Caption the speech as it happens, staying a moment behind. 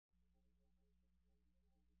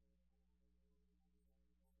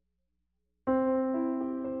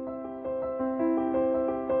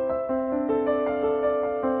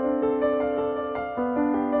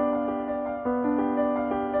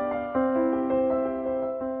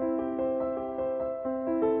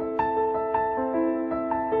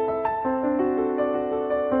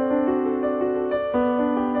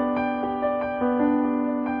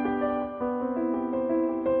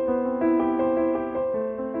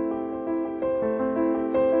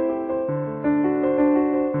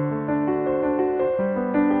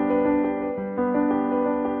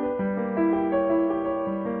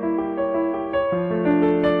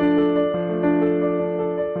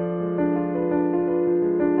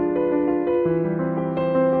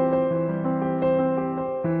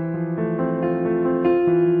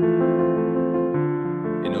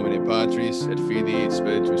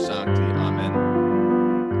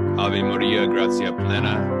Maria, gratia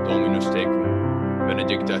plena, Dominus tecum,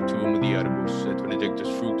 benedicta tu mulieribus, et benedictus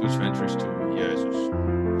fructus ventris tui,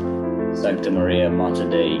 Iesus. Sancta Maria, Mater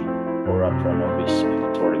Dei, ora pro nobis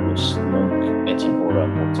peccatoribus, nunc et in hora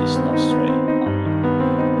mortis nostrae.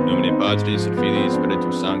 Amen. Nomine Patris et Filii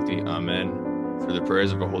Spiritus Sancti. Amen. For the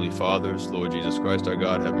prayers of our holy fathers, Lord Jesus Christ, our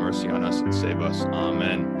God, have mercy on us and save us.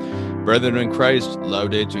 Amen. Brethren in Christ,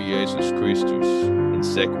 laudetur Jesus Christus in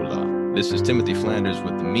secula. This is Timothy Flanders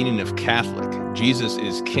with the meaning of Catholic. Jesus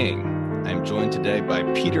is King. I'm joined today by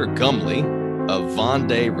Peter Gumley of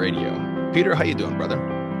Vendée Radio. Peter, how you doing, brother?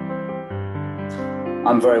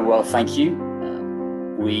 I'm very well, thank you.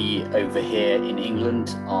 We over here in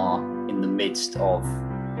England are in the midst of,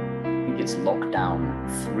 I think it's lockdown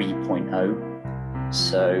 3.0.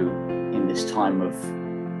 So in this time of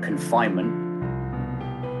confinement,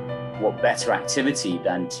 what better activity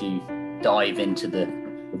than to dive into the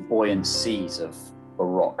buoyant seas of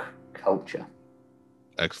Baroque culture.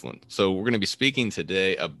 Excellent. So we're going to be speaking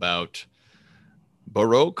today about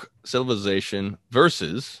Baroque civilization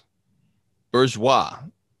versus Bourgeois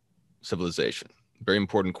civilization. Very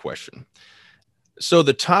important question. So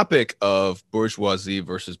the topic of bourgeoisie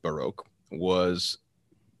versus Baroque was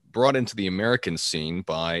brought into the American scene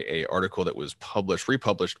by an article that was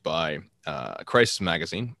republished by Crisis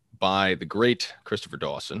Magazine by the great Christopher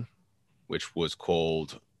Dawson, which was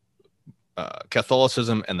called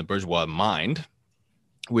Catholicism and the Bourgeois Mind,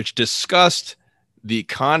 which discussed the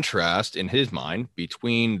contrast in his mind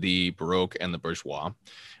between the Baroque and the Bourgeois,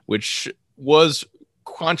 which was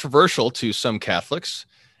controversial to some Catholics.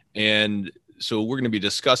 And so we're going to be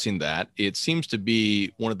discussing that. It seems to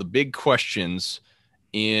be one of the big questions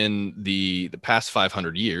in the past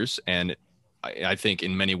 500 years. And I think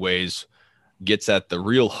in many ways gets at the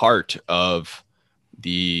real heart of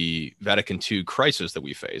the Vatican II crisis that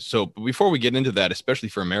we face. So before we get into that, especially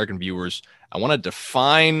for American viewers, I want to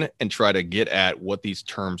define and try to get at what these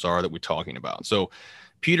terms are that we're talking about. So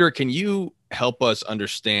Peter, can you help us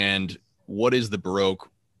understand what is the Baroque?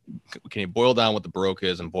 Can you boil down what the Baroque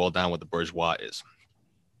is and boil down what the Bourgeois is?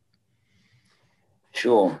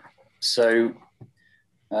 Sure. So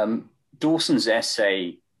Dawson's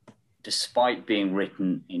essay, despite being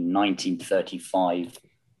written in 1935,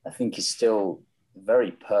 I think is still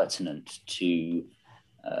very pertinent to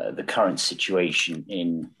the current situation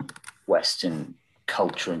in Western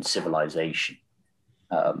culture and civilization.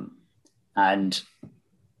 And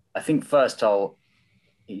I think first I'll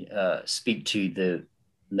speak to the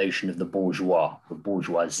notion of the bourgeois, the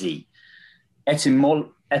bourgeoisie.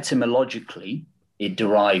 Etymologically, it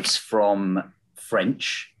derives from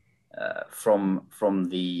French, from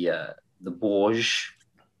the bourge,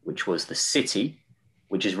 which was the city,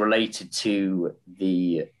 which is related to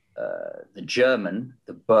the German,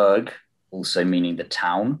 the Burg, also meaning the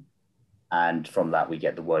town. And from that, we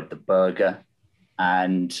get the word the burger.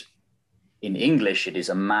 And in English, it is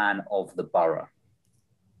a man of the borough.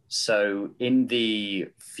 So in the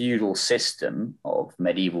feudal system of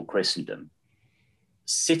medieval Christendom,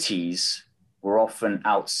 cities were often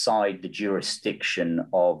outside the jurisdiction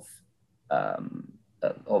of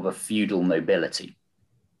a feudal nobility.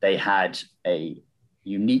 They had a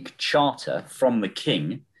unique charter from the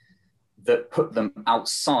king that put them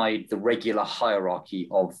outside the regular hierarchy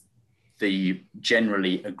of the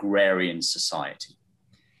generally agrarian society.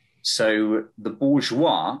 So the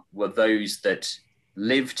bourgeois were those that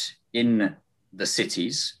lived in the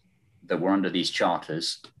cities that were under these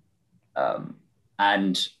charters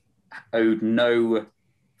and owed no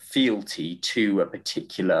fealty to a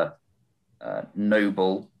particular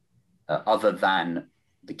noble other than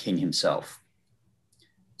the king himself.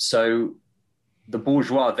 So the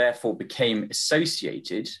bourgeois therefore became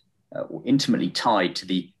associated or intimately tied to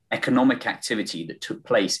the economic activity that took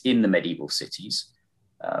place in the medieval cities.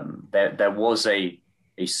 There was a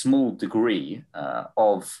small degree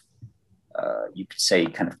of, you could say,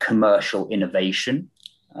 kind of commercial innovation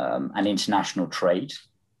and international trade.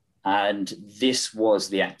 And this was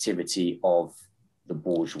the activity of the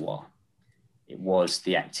bourgeois. It was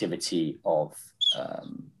the activity of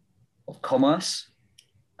commerce,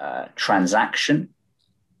 transaction,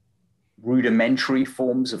 rudimentary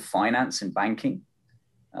forms of finance and banking,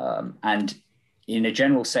 and in a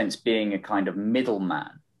general sense, being a kind of middleman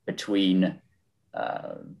between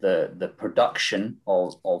the production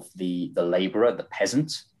of the laborer, the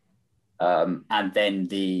peasant, and then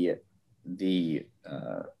the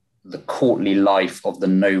courtly life of the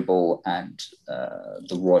noble and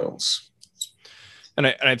the royals. And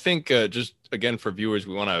I think just again for viewers,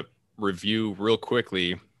 we want to review real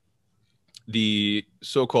quickly the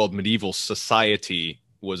so-called medieval society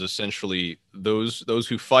was essentially those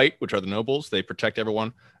who fight, which are the nobles, they protect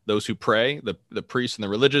everyone. Those who pray, the priests and the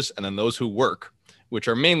religious, and then those who work, which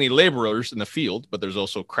are mainly laborers in the field, but there's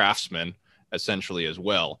also craftsmen essentially as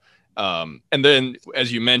well. And then,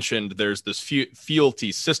 as you mentioned, there's this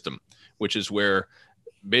fealty system, which is where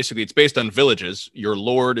basically it's based on villages. Your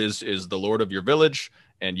lord is the lord of your village,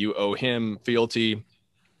 and you owe him fealty.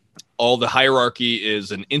 All the hierarchy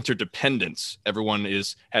is an interdependence. Everyone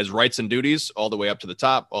has rights and duties all the way up to the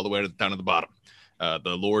top, all the way down to the bottom.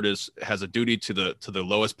 The lord has a duty to the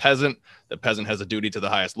lowest peasant. The peasant has a duty to the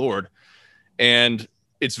highest lord, and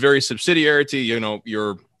it's very subsidiarity. You know,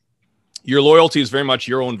 your loyalty is very much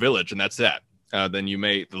your own village, and that's that. Then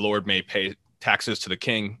the lord may pay taxes to the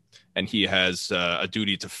king, and he has a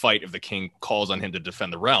duty to fight if the king calls on him to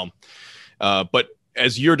defend the realm. But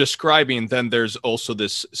as you're describing, then there's also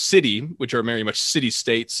this city, which are very much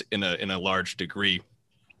city-states in a large degree,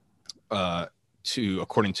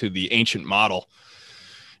 according to the ancient model.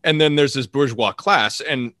 And then there's this bourgeois class,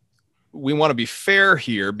 and we want to be fair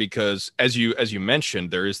here because, as you mentioned,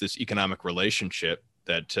 there is this economic relationship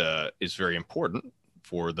that is very important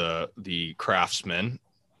for the craftsman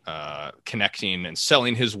connecting and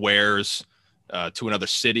selling his wares to another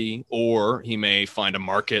city, or he may find a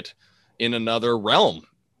market in another realm,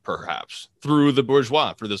 perhaps through the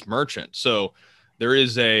bourgeois, for this merchant. So there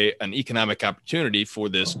is an economic opportunity for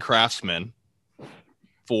this craftsman,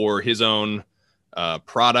 for his own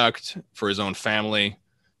product, for his own family,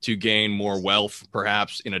 to gain more wealth,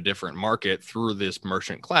 perhaps in a different market through this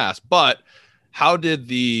merchant class. But how did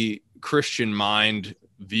the Christian mind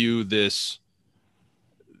view this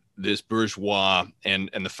bourgeois and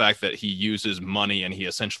the fact that he uses money and he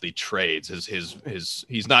essentially trades?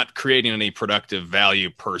 He's not creating any productive value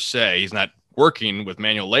per se. He's not working with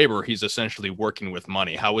manual labor. He's essentially working with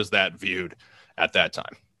money. How was that viewed at that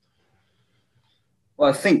time? Well,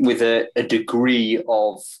 I think with a degree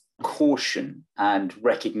of caution and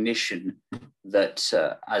recognition that,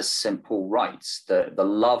 as St. Paul writes, the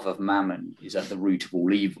love of mammon is at the root of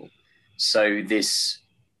all evil. So this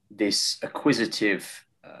acquisitive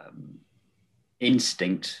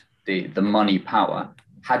instinct, the money power,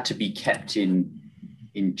 had to be kept in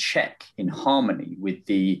check, in harmony with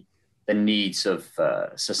the needs of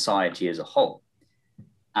society as a whole.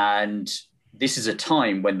 And this is a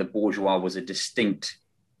time when the bourgeois was a distinct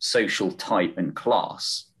social type and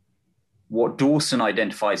class. What Dawson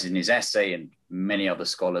identifies in his essay, and many other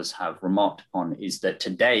scholars have remarked upon, is that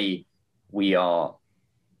today we are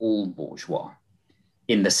all bourgeois,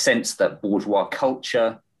 in the sense that bourgeois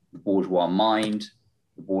culture, the bourgeois mind,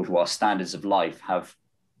 the bourgeois standards of life have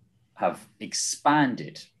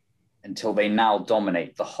expanded until they now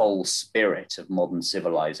dominate the whole spirit of modern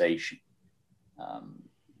civilization.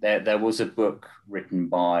 There was a book written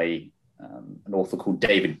by an author called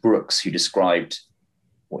David Brooks, who described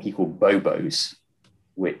what he called bobos,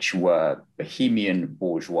 which were bohemian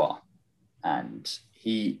bourgeois. And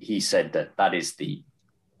he said that is the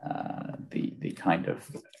kind of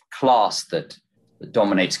class that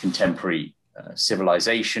dominates contemporary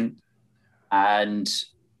civilization. And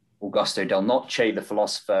Augusto del Noce, the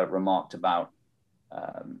philosopher, remarked about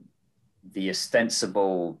the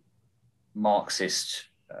ostensible Marxist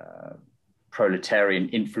proletarian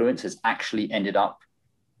influence has actually ended up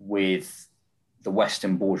with the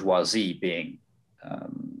Western bourgeoisie being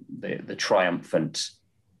the triumphant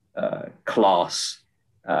class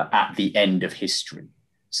at the end of history.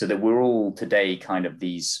 So that we're all today kind of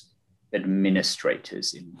these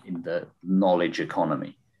administrators in the knowledge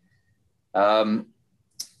economy.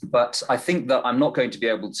 But I think that I'm not going to be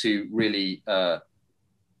able to really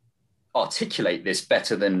articulate this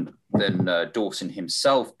better than Dawson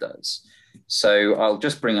himself does. So I'll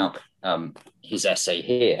just bring up his essay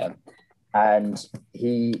here. And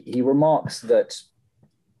he remarks that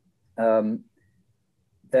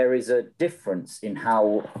there is a difference in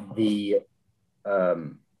how the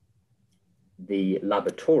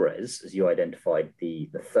laboratores, as you identified, the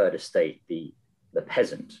third estate, the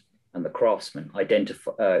peasant and the craftsman,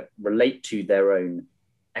 relate to their own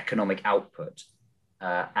economic output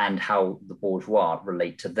and how the bourgeois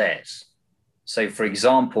relate to theirs. So, for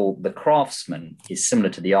example, the craftsman is similar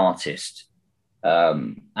to the artist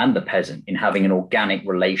and the peasant in having an organic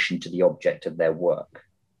relation to the object of their work.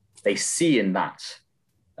 They see in that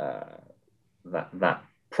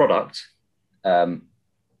product an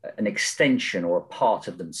extension or a part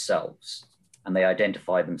of themselves, and they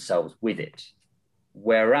identify themselves with it.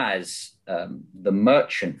 Whereas the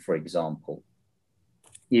merchant, for example,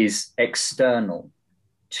 is external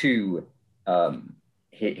to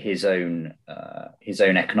his own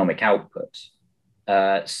economic output,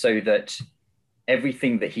 so that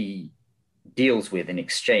everything that he deals with in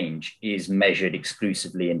exchange is measured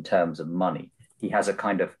exclusively in terms of money. He has a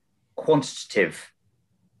kind of quantitative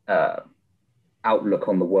outlook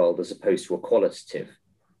on the world as opposed to a qualitative,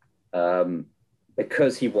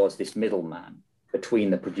 because he was this middleman between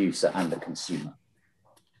the producer and the consumer.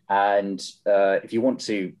 And if you want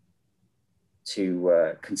to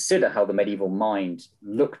consider how the medieval mind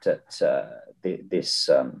looked at this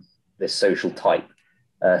social type,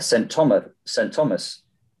 St. Thomas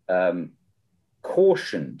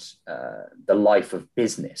cautioned the life of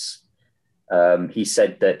business. He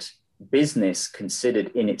said that business considered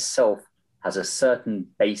in itself has a certain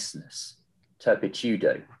baseness,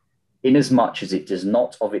 turpitudo, inasmuch as it does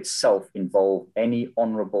not of itself involve any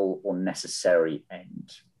honorable or necessary end.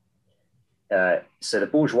 So the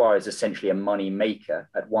bourgeois is essentially a money maker,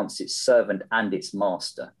 at once its servant and its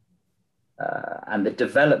master. And the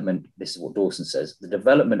development, this is what Dawson says, the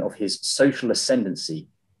development of his social ascendancy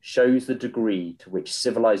shows the degree to which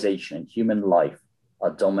civilization and human life are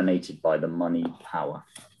dominated by the money power.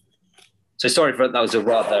 So sorry for that was a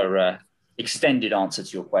rather extended answer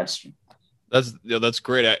to your question. That's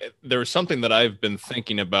great. There was something that I've been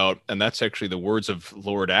thinking about, and that's actually the words of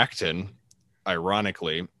Lord Acton,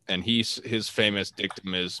 ironically. And his famous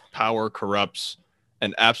dictum is power corrupts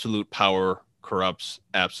and absolute power corrupts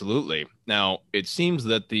absolutely. Now, it seems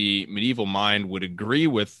that the medieval mind would agree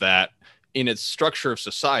with that in its structure of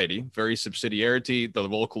society, very subsidiarity. The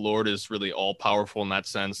local lord is really all powerful in that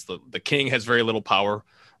sense. The king has very little power.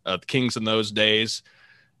 The kings in those days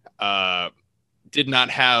did not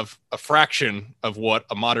have a fraction of what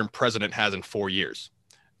a modern president has in 4 years.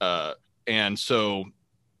 And so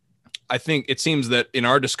I think it seems that in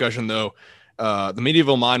our discussion, though, the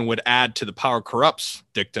medieval mind would add to the power corrupts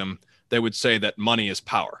dictum. They would say that money is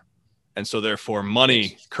power. And so therefore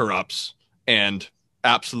money corrupts and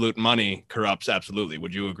absolute money corrupts absolutely.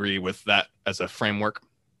 Would you agree with that as a framework?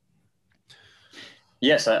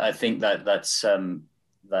 Yes, I think that's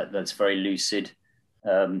very lucid.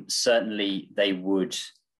 Certainly, they would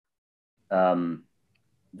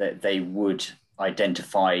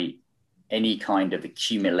identify any kind of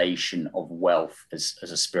accumulation of wealth as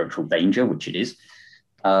a spiritual danger, which it is,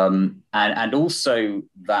 and also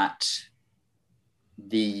that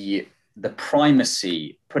the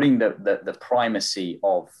primacy, putting the primacy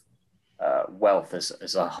of wealth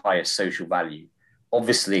as a higher social value,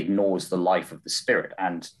 obviously ignores the life of the spirit,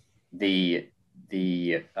 and the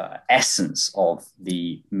essence of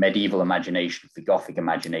the medieval imagination, of the Gothic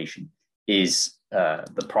imagination, is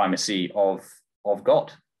the primacy of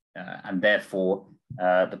God, and therefore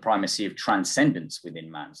the primacy of transcendence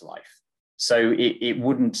within man's life. So it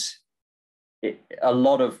wouldn't. A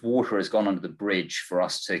lot of water has gone under the bridge for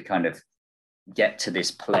us to kind of get to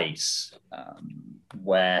this place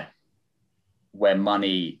where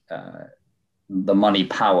money, the money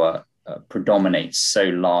power, predominates so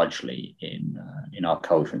largely in our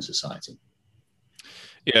culture and society.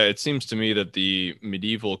 Yeah, it seems to me that the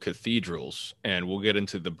medieval cathedrals, and we'll get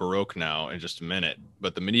into the Baroque now in just a minute,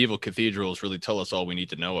 but the medieval cathedrals really tell us all we need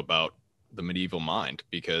to know about the medieval mind,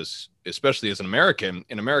 because especially as an American,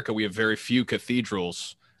 in America, we have very few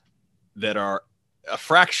cathedrals that are a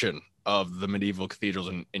fraction of the medieval cathedrals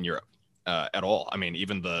in Europe at all. I mean,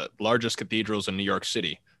 even the largest cathedrals in New York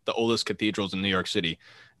City, the oldest cathedrals in New York City,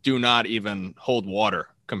 do not even hold water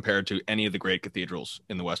compared to any of the great cathedrals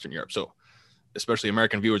in the Western Europe. So especially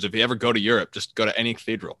American viewers, if you ever go to Europe, just go to any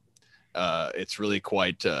cathedral. It's really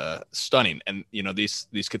quite stunning. And, you know, these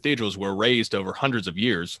cathedrals were raised over hundreds of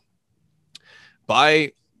years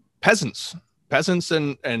by peasants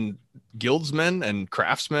and guildsmen and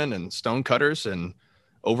craftsmen and stonecutters and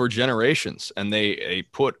over generations. And they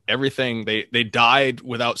put everything, they died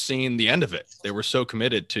without seeing the end of it. They were so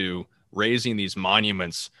committed to raising these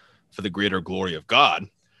monuments for the greater glory of God.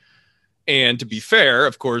 And to be fair,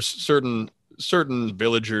 of course, certain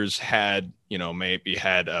villagers had, you know, maybe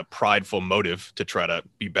had a prideful motive to try to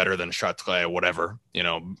be better than Chartres, whatever, you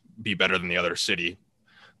know, be better than the other city.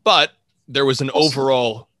 But there was an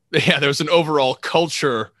overall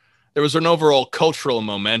culture. There was an overall cultural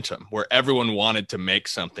momentum where everyone wanted to make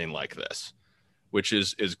something like this, which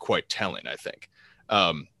is quite telling, I think.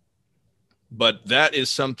 But that is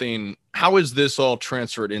something. How is this all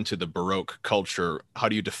transferred into the Baroque culture? How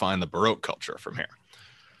do you define the Baroque culture from here?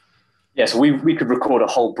 Yes, we could record a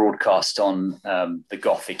whole broadcast on the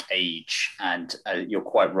Gothic age, and you're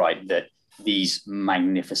quite right that these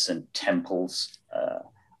magnificent temples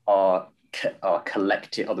are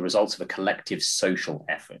collective, are the results of a collective social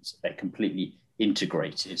effort. They're completely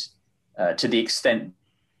integrated to the extent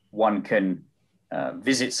one can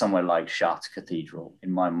visit somewhere like Chartres Cathedral.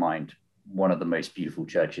 In my mind, one of the most beautiful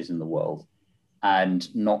churches in the world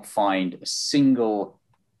and not find a single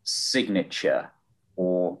signature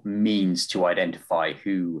or means to identify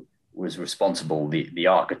who was responsible, the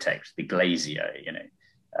architect, the glazier,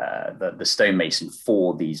 the stonemason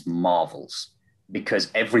for these marvels, because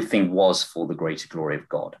everything was for the greater glory of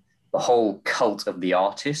God. The whole cult of the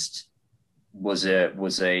artist was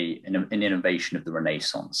an innovation of the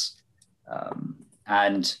Renaissance.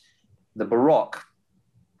 And the Baroque,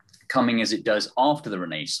 coming as it does after the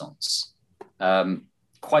Renaissance,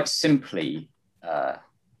 quite simply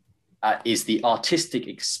is the artistic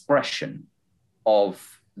expression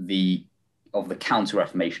of the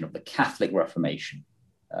Counter-Reformation, of the Catholic Reformation,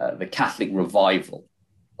 the Catholic revival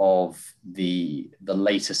of the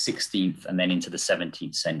later 16th and then into the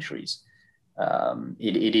 17th centuries.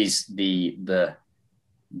 It is the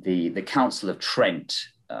Council of Trent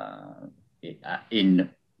in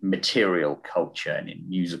material culture and in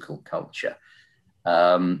musical culture.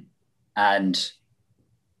 And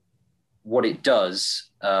what it does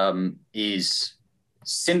is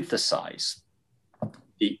synthesize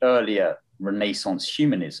the earlier Renaissance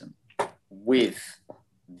humanism with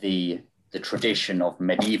the tradition of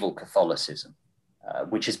medieval Catholicism,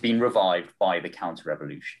 which has been revived by the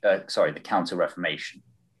Counter-Reformation.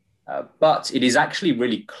 But it is actually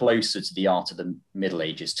really closer to the art of the Middle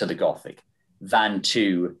Ages, to the Gothic, than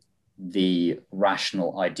to the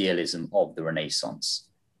rational idealism of the Renaissance,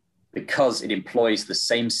 because it employs the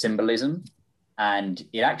same symbolism and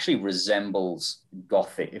it actually resembles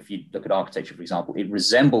Gothic. If you look at architecture, for example, it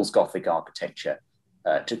resembles Gothic architecture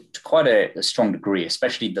to quite a strong degree,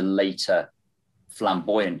 especially the later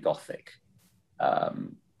flamboyant Gothic.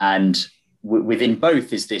 And within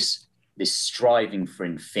both is this striving for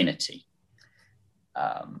infinity.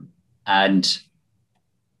 And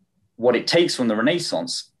what it takes from the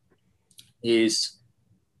Renaissance is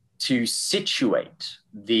to situate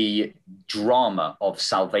the drama of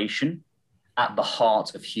salvation at the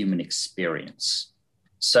heart of human experience.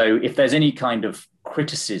 So if there's any kind of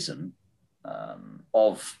criticism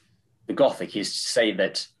of the Gothic, is to say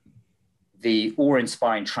that the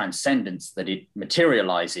awe-inspiring transcendence that it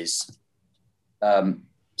materializes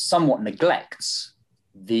somewhat neglects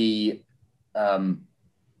the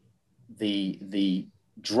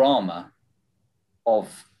drama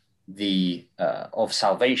of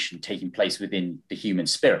salvation taking place within the human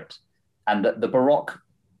spirit, and that the Baroque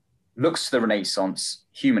looks to the Renaissance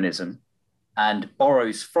humanism and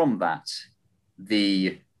borrows from that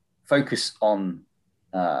the focus on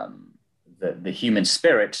the human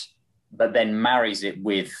spirit, but then marries it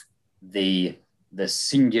with the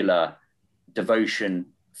singular devotion,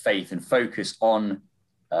 faith, and focus on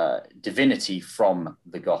divinity from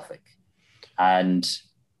the Gothic. And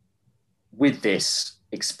with this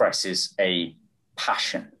expresses a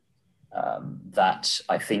passion that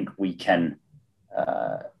I think we can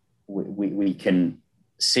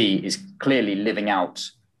see is clearly living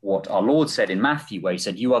out what our Lord said in Matthew, where he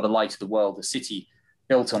said, "You are the light of the world. A city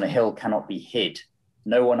built on a hill cannot be hid.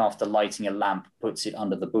 No one, after lighting a lamp, puts it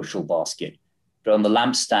under the bushel basket, but on the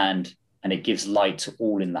lampstand, and it gives light to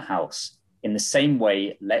all in the house. In the same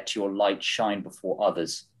way, let your light shine before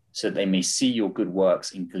others, so that they may see your good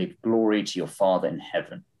works and give glory to your Father in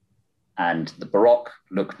heaven." And the Baroque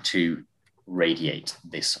looked to radiate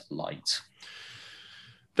this light.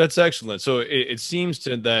 That's excellent. So it seems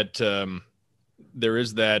to that there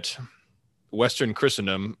is that Western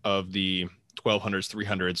Christendom of the 1200s,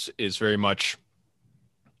 300s is very much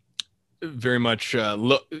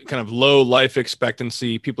kind of low life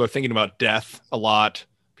expectancy. People are thinking about death a lot.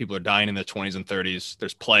 People are dying in their 20s and 30s.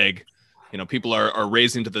 There's plague. People are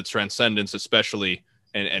raising to the transcendence, especially,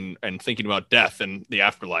 and thinking about death and the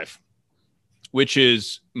afterlife, which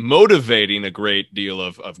is motivating a great deal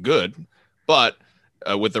of good. But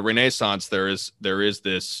with the Renaissance, there is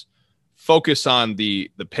this focus on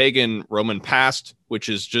the pagan Roman past, which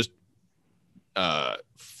is just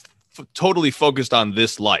totally focused on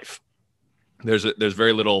this life. There's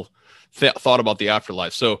very little thought about the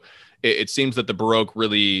afterlife. So it seems that the Baroque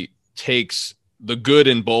really takes the good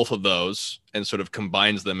in both of those and sort of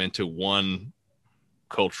combines them into one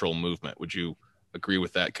cultural movement. Would you agree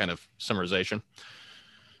with that kind of summarization?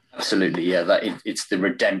 Absolutely, yeah. It's the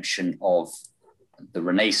redemption of the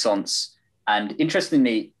Renaissance. And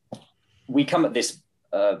interestingly, we come at this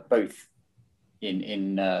both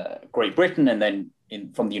in Great Britain and then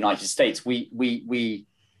from the United States. We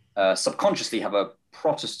subconsciously have a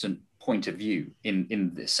Protestant point of view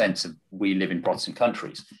in the sense of we live in Protestant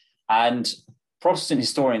countries. And Protestant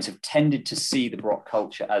historians have tended to see the Baroque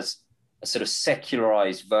culture as a sort of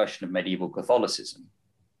secularized version of medieval Catholicism,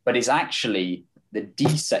 but it's actually the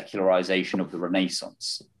desecularization of the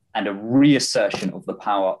Renaissance and a reassertion of the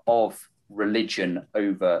power of religion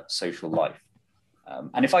over social life.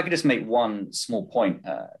 And if I could just make one small point,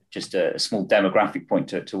 just a small demographic point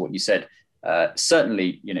to what you said,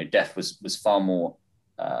 certainly, death was far more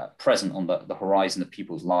present on the horizon of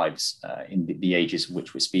people's lives in the ages of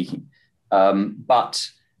which we're speaking. But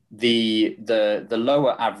the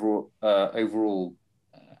lower overall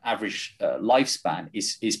average lifespan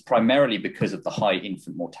is primarily because of the high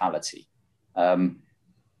infant mortality.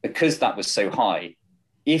 Because that was so high,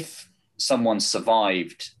 if someone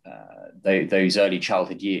survived those early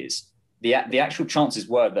childhood years, the actual chances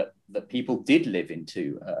were that people did live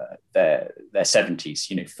into their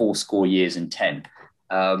 70s, 80 years and 10.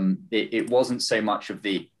 It wasn't so much of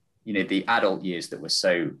the adult years that were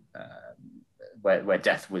so where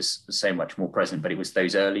death was so much more present, but it was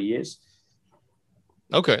those early years.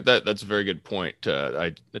 Okay, that's a very good point.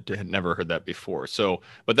 I had never heard that before. So,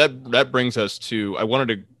 but that brings us to, I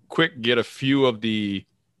wanted to get a few of the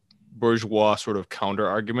bourgeois sort of counter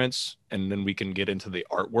arguments, and then we can get into the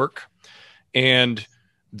artwork. And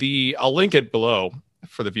I'll link it below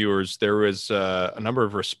for the viewers. There was a number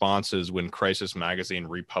of responses when Crisis Magazine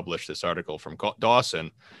republished this article from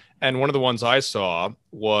Dawson, and one of the ones I saw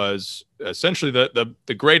was essentially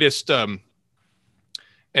the greatest. Let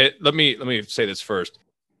me say this first.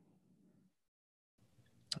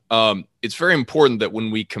 It's very important that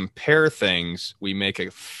when we compare things, we make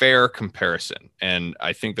a fair comparison. And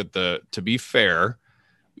I think that to be fair,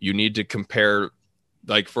 you need to compare,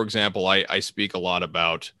 like, for example, I speak a lot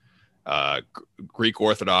about Greek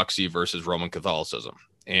Orthodoxy versus Roman Catholicism.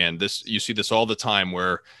 And you see this all the time,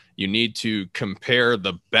 where you need to compare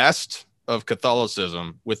the best of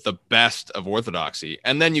Catholicism with the best of Orthodoxy,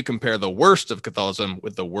 and then you compare the worst of Catholicism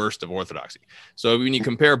with the worst of Orthodoxy. So when you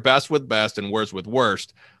compare best with best and worst with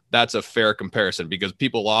worst, that's a fair comparison, because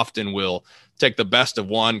people often will take the best of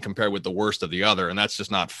one compared with the worst of the other, and that's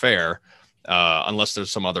just not fair unless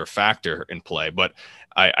there's some other factor in play. But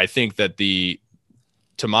I think that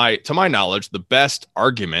to my knowledge, the best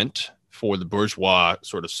argument for the bourgeois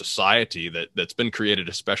sort of society that's been created,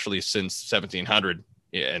 especially since 1700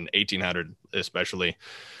 and 1800 especially,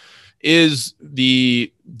 is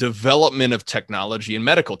the development of technology and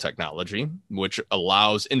medical technology, which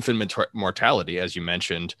allows infant mortality, as you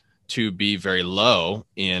mentioned, to be very low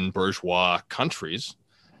in bourgeois countries,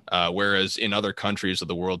 whereas in other countries of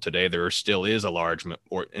the world today, there still is a large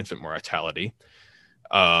infant mortality.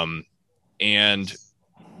 And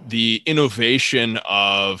the innovation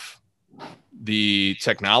of the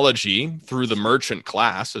technology through the merchant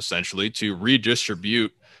class, essentially, to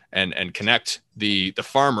redistribute and connect the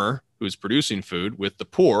farmer who's producing food with the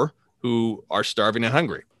poor who are starving and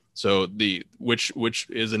hungry. So which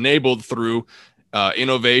is enabled through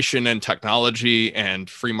innovation and technology and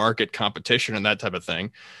free market competition and that type of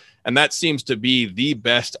thing. And that seems to be the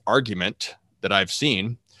best argument that I've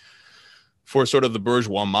seen for sort of the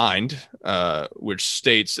bourgeois mind, which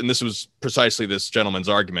states, and this was precisely this gentleman's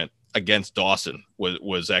argument against Dawson,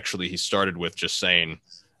 was actually, he started with just saying,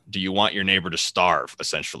 do you want your neighbor to starve?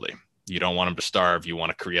 Essentially, you don't want him to starve. You want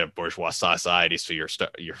to create a bourgeois society so your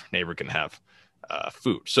neighbor can have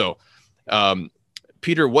food. So,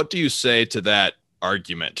 Peter, what do you say to that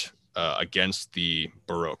argument against the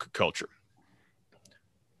Baroque culture?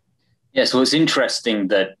 Yeah, so it's interesting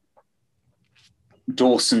that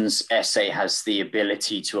Dawson's essay has the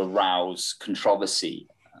ability to arouse controversy,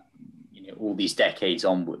 all these decades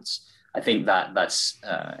onwards. I think that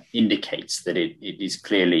indicates that it is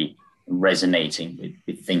clearly resonating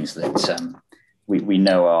with things that we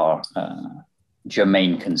know are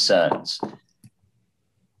germane concerns.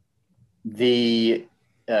 There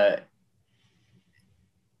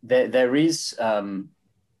is a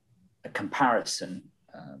comparison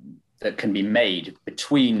that can be made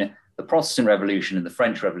between the Protestant Revolution and the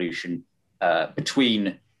French Revolution,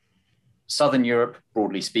 between Southern Europe,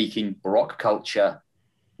 broadly speaking, Baroque culture,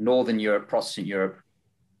 Northern Europe, Protestant Europe,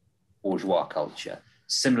 bourgeois culture.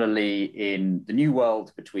 Similarly, in the New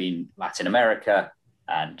World, between Latin America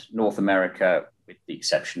and North America, with the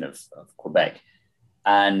exception of Quebec.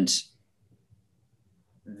 And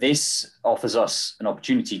this offers us an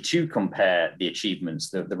opportunity to compare the achievements,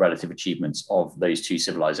 the relative achievements of those two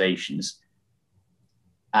civilizations.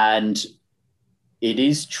 And it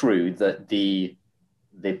is true that the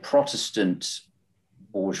Protestant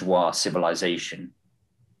bourgeois civilization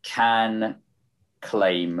can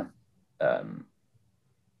claim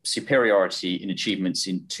superiority in achievements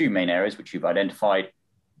in two main areas, which you've identified,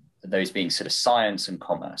 those being sort of science and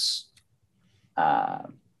commerce.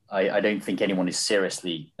 I don't think anyone is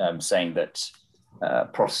seriously saying that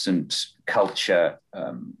Protestant culture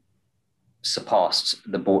surpassed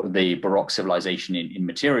the Baroque civilization in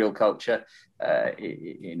material culture,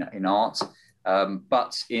 in art,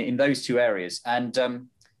 but in those two areas. And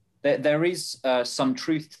there is some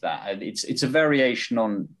truth to that. It's a variation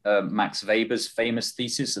on Max Weber's famous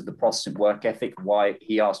thesis of the Protestant work ethic.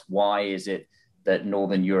 He asked, why is it that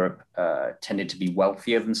Northern Europe tended to be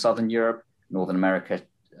wealthier than Southern Europe, Northern America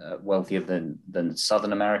wealthier than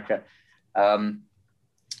Southern America?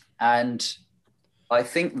 And I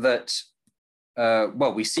think that,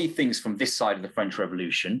 we see things from this side of the French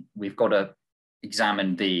Revolution. We've got to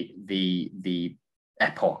examine the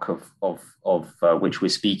epoch of which we're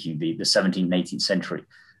speaking, the 17th and 18th century,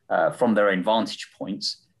 from their own vantage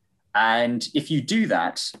points. And if you do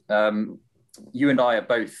that, you and I are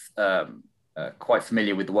both quite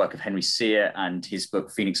familiar with the work of Henry Sear and his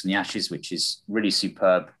book Phoenix from the Ashes, which is really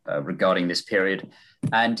superb regarding this period.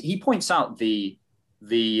 And he points out the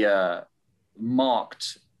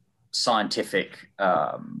marked scientific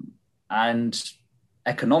and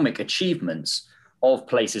economic achievements of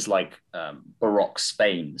places like Baroque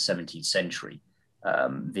Spain, the 17th century,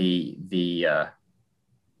 the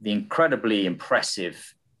incredibly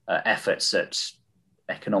impressive efforts at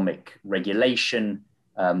economic regulation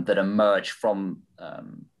that emerge from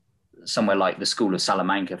somewhere like the School of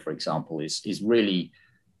Salamanca, for example, is really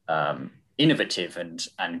innovative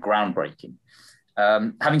and groundbreaking.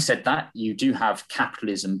 Having said that, you do have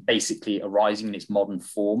capitalism basically arising in its modern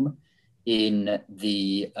form in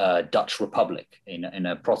the Dutch Republic, in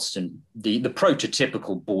a Protestant, the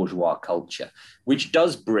prototypical bourgeois culture, which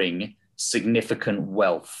does bring significant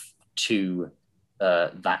wealth to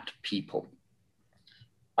that people.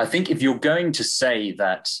 I think if you're going to say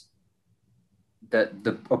that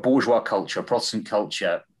a bourgeois culture, a Protestant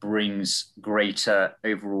culture, brings greater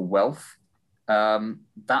overall wealth,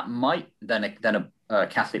 that might than a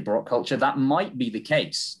Catholic Baroque culture, that might be the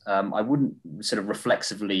case. I wouldn't sort of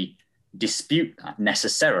reflexively dispute that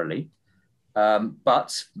necessarily,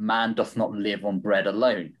 but man doth not live on bread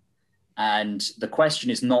alone. And the question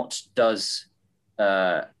is not, does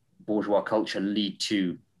bourgeois culture lead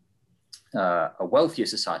to a wealthier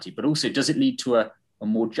society, but also does it lead to a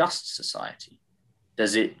more just society?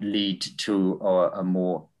 Does it lead to a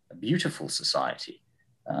more beautiful society?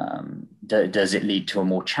 Does it lead to a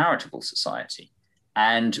more charitable society?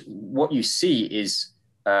 And what you see is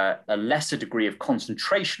a lesser degree of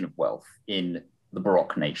concentration of wealth in the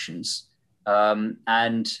Baroque nations,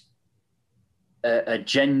 and a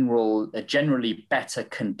generally better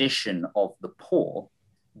condition of the poor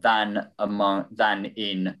than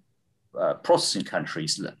in Protestant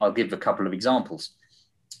countries. I'll give a couple of examples.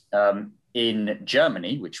 In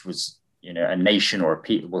Germany, which was a nation, or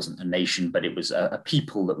it wasn't a nation, but it was a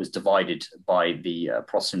people that was divided by the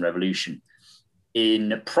Protestant Revolution.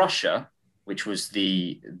 In Prussia, which was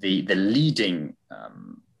the leading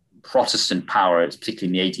Protestant power,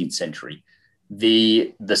 particularly in the 18th century,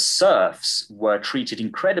 the serfs were treated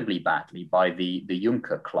incredibly badly by the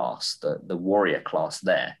Junker class, the warrior class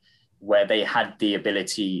there, where they had the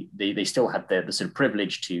ability, they still had the sort of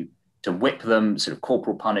privilege to whip them, sort of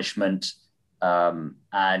corporal punishment,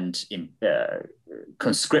 and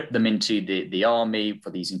conscript them into the army for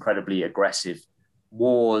these incredibly aggressive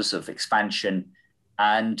wars of expansion.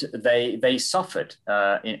 And they suffered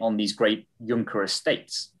on these great Junker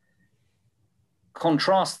estates.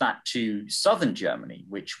 Contrast that to southern Germany,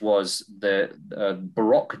 which was the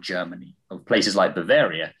Baroque Germany of places like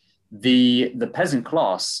Bavaria. The peasant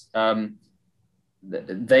class,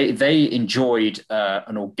 they enjoyed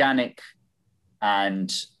an organic and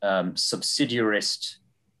subsidiarist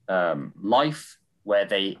life, where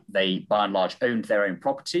they by and large owned their own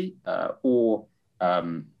property, or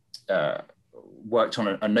worked on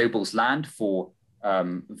a noble's land for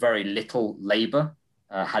very little labor,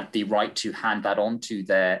 had the right to hand that on to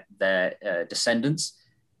their descendants,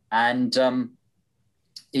 and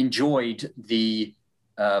enjoyed the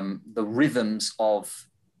rhythms of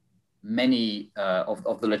many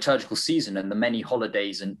of the liturgical season and the many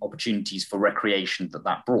holidays and opportunities for recreation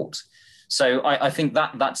that brought. So I think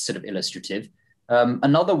that's sort of illustrative.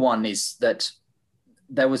 Another one is that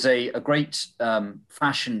there was a great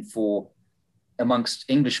fashion amongst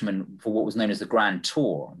Englishmen for what was known as the Grand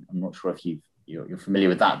Tour. I'm not sure if you're familiar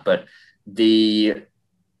with that, but the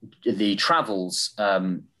travels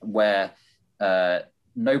where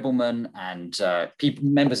noblemen and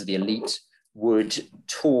members of the elite would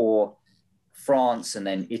tour France and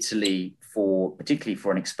then Italy particularly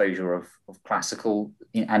for an exposure of classical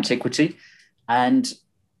antiquity. And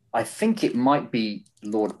I think it might be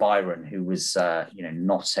Lord Byron, who was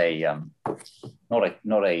not a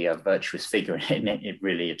virtuous figure in it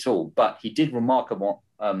really at all, but he did remark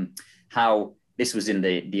on how this was in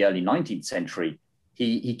the early 19th century.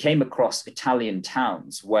 He came across Italian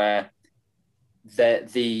towns where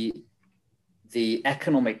the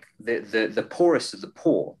economic the poorest of the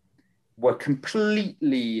poor were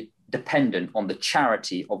completely dependent on the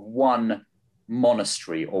charity of one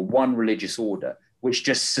monastery or one religious order, which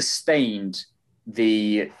just sustained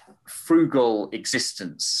the frugal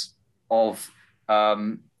existence of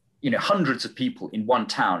hundreds of people in one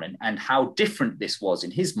town, and how different this was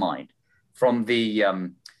in his mind from the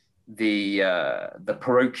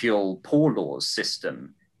parochial poor laws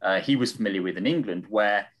system he was familiar with in England,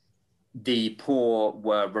 where the poor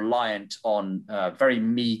were reliant on very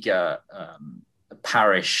meager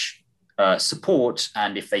parish support,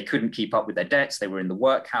 and if they couldn't keep up with their debts, they were in the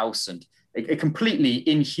workhouse, and a completely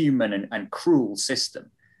inhuman and cruel system.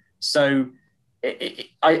 So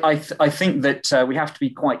I think that we have to be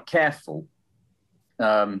quite careful,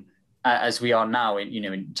 as we are now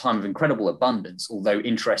in time of incredible abundance. Although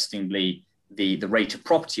interestingly, the rate of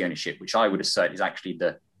property ownership, which I would assert is actually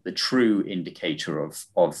the true indicator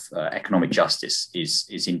of economic justice,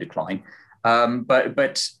 is in decline.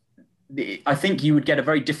 But I think you would get a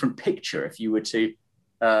very different picture if you were to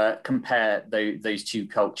compare those two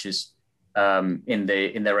cultures in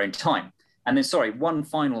their own time. And then, sorry, one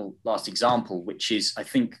final last example, which is, I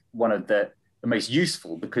think, one of the most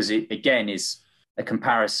useful, because it again is a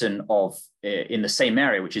comparison of in the same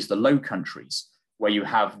area, which is the Low Countries, where you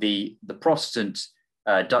have the Protestant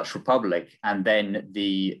Dutch Republic, and then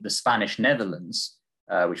the Spanish Netherlands,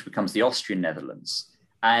 which becomes the Austrian Netherlands.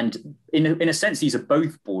 And in a sense, these are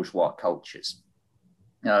both bourgeois cultures.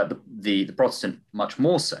 The Protestant much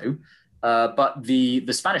more so, but the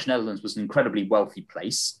Spanish Netherlands was an incredibly wealthy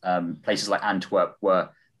place. Places like Antwerp were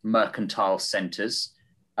mercantile centers.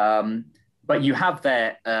 But you have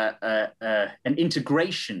there an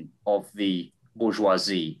integration of the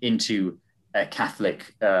bourgeoisie into a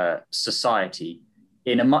Catholic society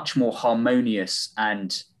in a much more harmonious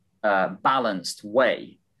and balanced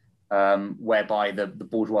way, whereby the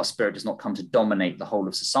bourgeois spirit does not come to dominate the whole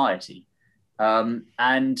of society.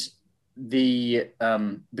 And the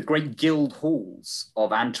great guild halls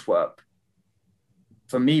of Antwerp,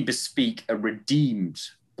 for me, bespeak a redeemed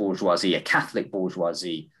bourgeoisie, a Catholic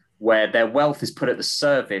bourgeoisie, where their wealth is put at the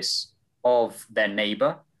service of their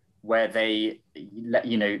neighbor, where they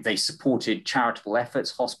supported charitable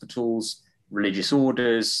efforts, hospitals, religious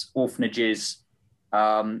orders, orphanages,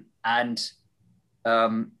 and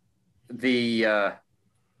the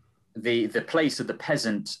place of the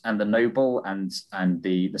peasant and the noble and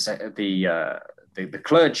the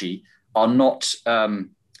clergy are not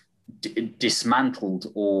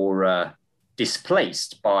dismantled or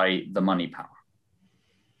displaced by the money power.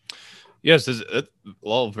 Yes,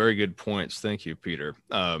 all very good points. Thank you, Peter.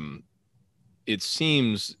 It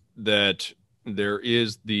seems that there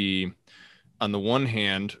is on the one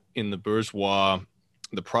hand, in the bourgeois,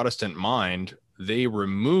 the Protestant mind, they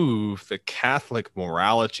remove the Catholic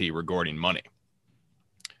morality regarding money.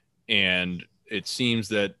 And it seems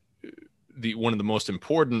that one of the most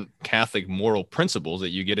important Catholic moral principles that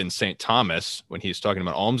you get in St. Thomas, when he's talking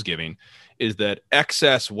about almsgiving, is that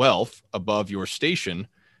excess wealth above your station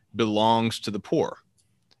belongs to the poor.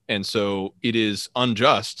 And so it is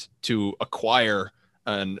unjust to acquire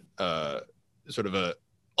an sort of a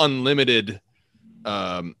unlimited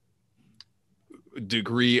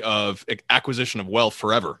degree of acquisition of wealth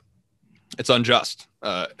forever. It's unjust.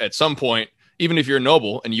 At some point, even if you're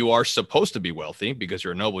noble and you are supposed to be wealthy, because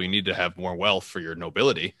you're a noble, you need to have more wealth for your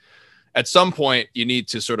nobility. At some point, you need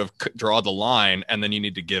to sort of draw the line, and then you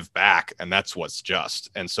need to give back, and that's what's just.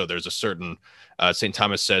 And so there's a certain St.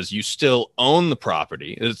 Thomas says you still own the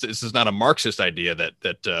property. This is not a Marxist idea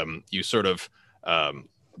that you sort of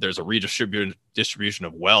there's a redistribution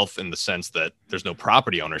of wealth in the sense that there's no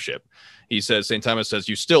property ownership. He says, St. Thomas says,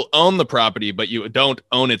 you still own the property, but you don't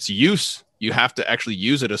own its use. You have to actually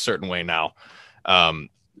use it a certain way now.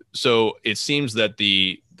 So it seems that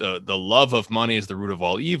the love of money is the root of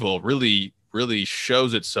all evil really, really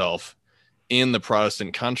shows itself in the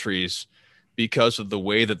Protestant countries because of the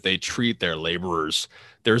way that they treat their laborers.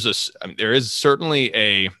 There is certainly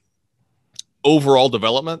a overall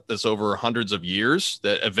development that's over hundreds of years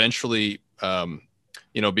that eventually,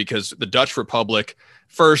 because the Dutch Republic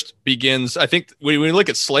first begins, I think when we look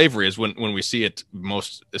at slavery is when we see it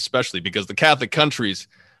most, especially because the Catholic countries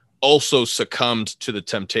also succumbed to the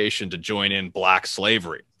temptation to join in black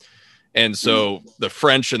slavery. And so the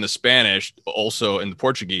French and the Spanish also, and the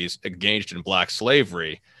Portuguese, engaged in black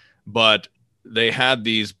slavery. But they had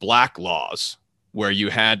these black laws where you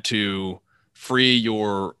had to free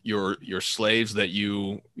your slaves that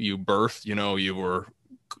you birthed. You know, you were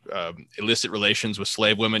illicit relations with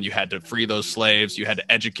slave women. You had to free those slaves. You had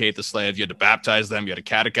to educate the slaves. You had to baptize them. You had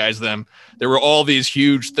to catechize them. There were all these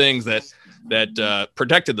huge things that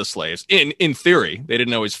protected the slaves. In theory, they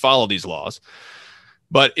didn't always follow these laws,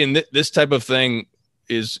 but in this type of thing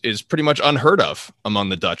is pretty much unheard of among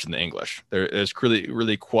the Dutch and the English. There's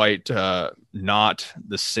really quite not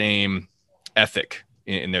the same ethic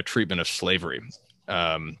in their treatment of slavery.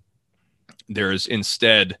 There's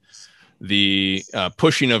instead the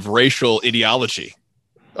pushing of racial ideology,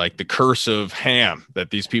 like the curse of Ham, that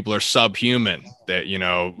these people are subhuman, that, you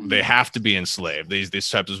know, they have to be enslaved. These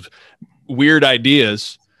types of weird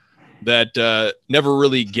ideas that never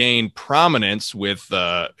really gained prominence with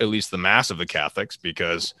at least the mass of the Catholics,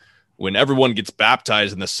 because when everyone gets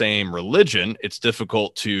baptized in the same religion, it's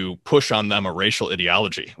difficult to push on them a racial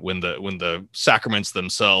ideology when the sacraments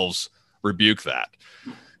themselves rebuke that.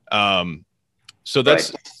 So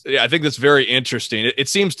that's, right. Yeah, I think that's very interesting. It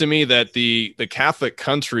seems to me that the Catholic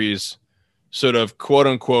countries sort of quote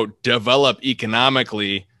unquote develop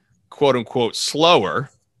economically, quote unquote, slower.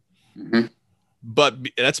 Mm-hmm. But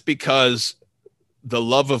that's because the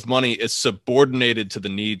love of money is subordinated to the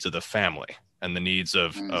needs of the family and the needs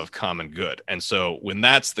of common good. And so when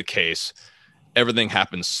that's the case, everything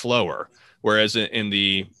happens slower. Whereas in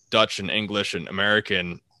the Dutch and English and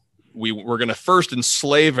American, we're going to first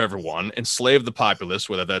enslave everyone, enslave the populace,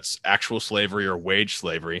 whether that's actual slavery or wage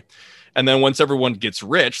slavery. And then once everyone gets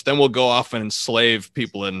rich, then we'll go off and enslave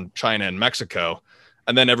people in China and Mexico.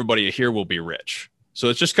 And then everybody here will be rich. So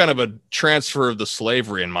it's just kind of a transfer of the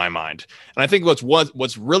slavery in my mind. And I think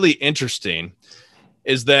what's really interesting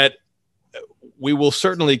is that we will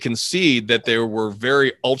certainly concede that there were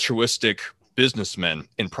very altruistic businessmen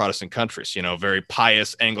in Protestant countries, you know, very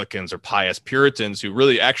pious Anglicans or pious Puritans who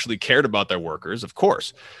really actually cared about their workers, of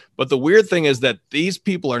course. But the weird thing is that these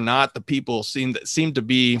people are not the people that seem to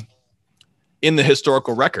be in the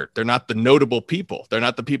historical record. They're not the notable people. They're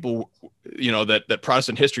not the people, you know, that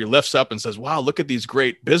Protestant history lifts up and says, wow, look at these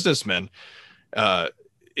great businessmen.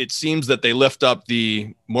 It seems that they lift up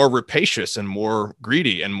the more rapacious and more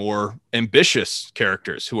greedy and more ambitious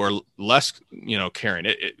characters who are less, you know, caring.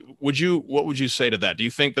 What would you say to that? Do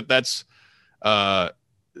you think that that's, I've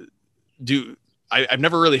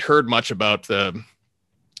never really heard much about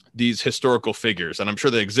these historical figures, and I'm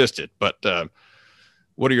sure they existed, but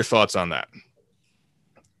what are your thoughts on that?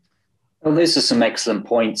 Well, those are some excellent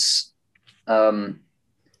points.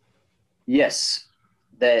 Yes,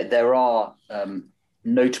 there are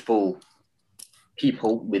notable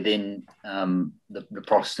people within the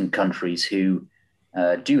Protestant countries who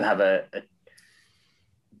do have a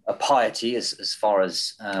piety as far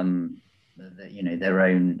as their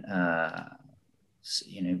own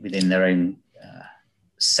within their own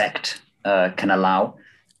sect can allow,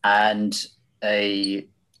 and a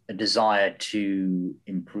desire to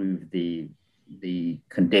improve the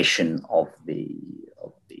condition of the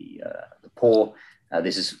poor.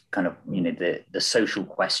 This is kind of the social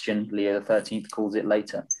question. Leo XIII calls it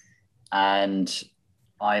later, and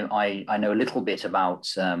I know a little bit about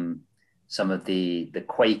some of the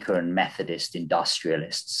Quaker and Methodist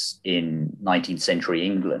industrialists in 19th century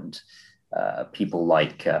England, people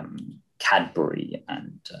like Cadbury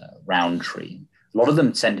and Rowntree. A lot of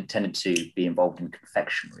them tended to be involved in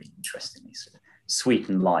confectionery, interestingly, so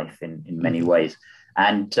sweeten life in many ways.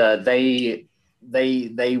 And they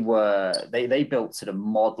built sort of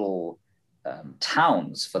model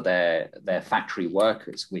towns for their factory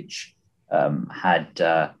workers, which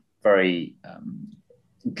had very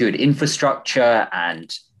good infrastructure,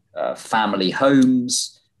 and family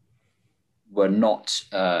homes were not,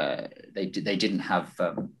 they didn't have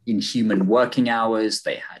inhuman working hours.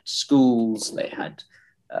 They had schools, they had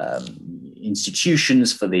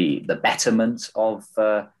institutions for the betterment of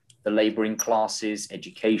the laboring classes,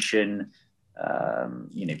 education,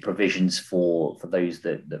 provisions for those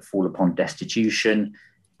that fall upon destitution.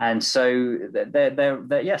 And so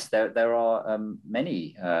there are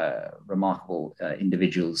many remarkable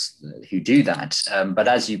individuals who do that. But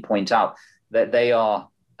as you point out, that they are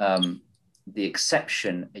the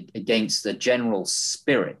exception against the general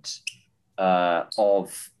spirit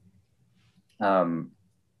of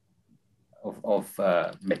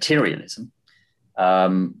materialism,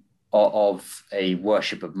 of a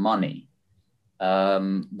worship of money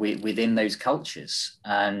within those cultures.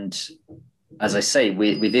 And as I say,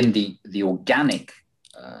 within the organic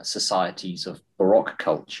societies of Baroque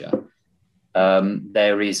culture,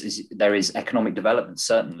 there is economic development,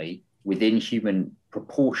 certainly within human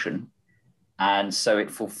proportion, And so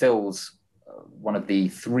it fulfills one of the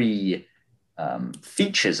three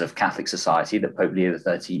features of Catholic society that Pope Leo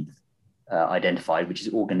XIII identified, which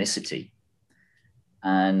is organicity.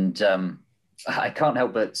 And I can't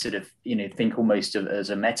help but sort of, think almost of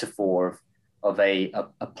as a metaphor of a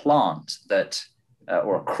plant that,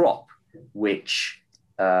 or a crop, which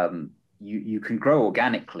you can grow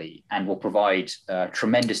organically and will provide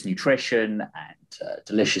tremendous nutrition and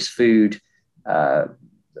delicious food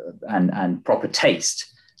and proper taste,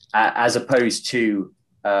 as opposed to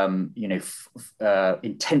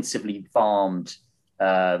intensively farmed,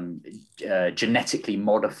 genetically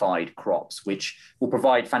modified crops, which will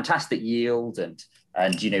provide fantastic yield and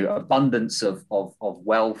abundance of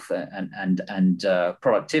wealth and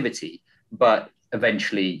productivity, but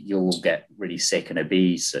eventually you'll get really sick and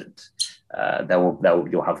obese, and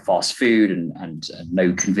you'll have fast food and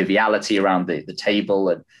no conviviality around the table,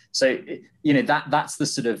 and so that's the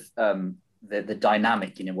sort of the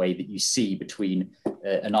dynamic in a way that you see between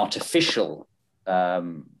an artificial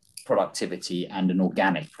productivity and an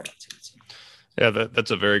organic productivity. Yeah,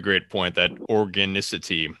 that's a very great point. That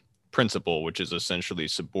organicity principle, which is essentially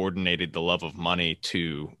subordinated the love of money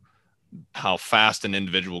to how fast an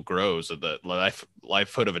individual grows, or the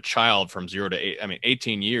lifehood of a child from 0 to 8. I mean,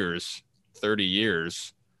 18 years, 30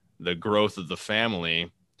 years, the growth of the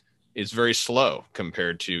family is very slow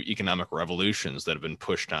compared to economic revolutions that have been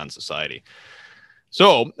pushed on society.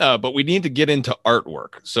 So, but we need to get into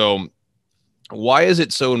artwork. So why is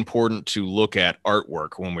it so important to look at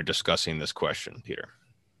artwork when we're discussing this question, Peter?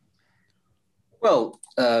 Well,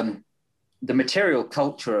 the material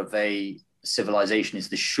culture of a civilization is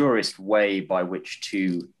the surest way by which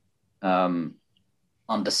to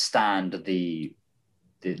understand the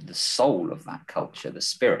soul of that culture, the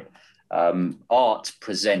spirit. Art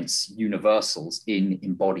presents universals in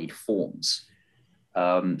embodied forms.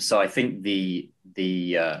 So I think a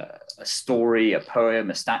story, a poem,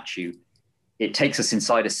 a statue, it takes us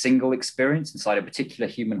inside a single experience, inside a particular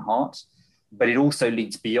human heart, but it also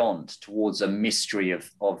leads beyond towards a mystery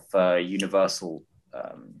of universal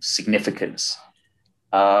significance.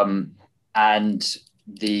 And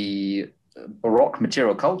the Baroque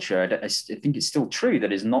material culture, I think it's still true,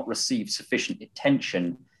 that has not received sufficient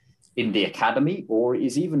attention in the academy, or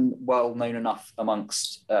is even well known enough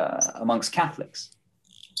amongst Catholics.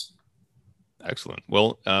 Excellent.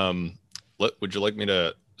 Well, would you like me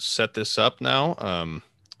to set this up now?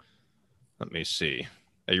 Let me see.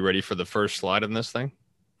 Are you ready for the first slide in this thing?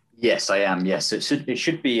 Yes, I am. Yes, it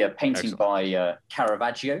should be a painting. Excellent. By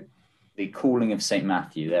Caravaggio, The Calling of St.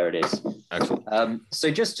 Matthew. There it is. Excellent. So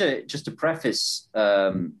just to preface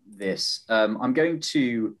this, I'm going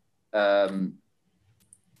to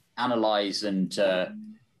analyze and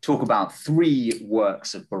talk about three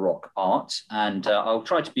works of Baroque art, and I'll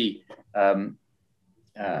try to be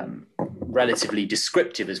relatively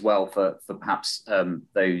descriptive as well for perhaps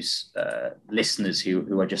those listeners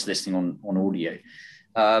who are just listening on audio.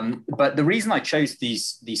 But the reason I chose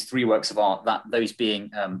these three works of art, those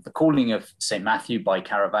being The Calling of St. Matthew by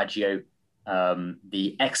Caravaggio,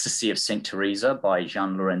 The Ecstasy of St. Teresa by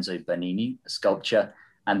Gian Lorenzo Bernini, a sculpture,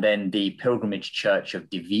 and then The Pilgrimage Church of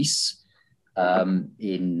Devis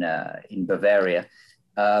in Bavaria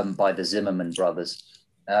by the Zimmermann brothers,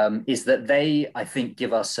 is that they, I think,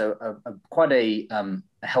 give us quite a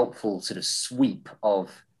helpful sort of sweep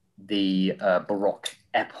of the Baroque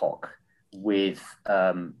epoch, with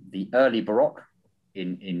the early Baroque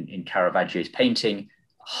in Caravaggio's painting,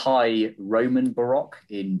 high Roman Baroque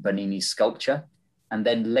in Bernini's sculpture, and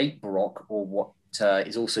then late Baroque, or what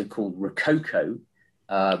is also called Rococo,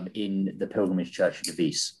 in the Pilgrimage Church of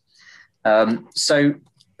Devis. So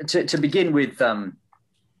to begin with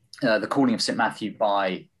The Calling of St. Matthew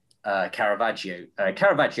by Caravaggio.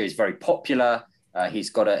 Caravaggio is very popular.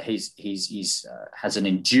 He's has an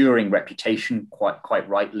enduring reputation, quite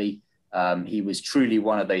rightly. He was truly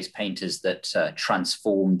one of those painters that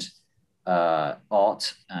transformed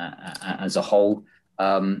art as a whole.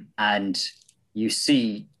 And you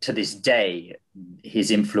see to this day his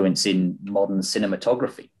influence in modern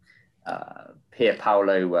cinematography. Pier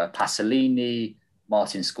Paolo Pasolini,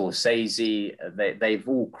 Martin Scorsese, they've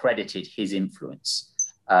all credited his influence.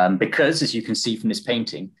 Because, as you can see from this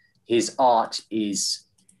painting, his art is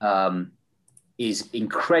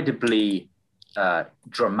incredibly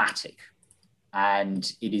dramatic,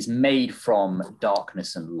 and it is made from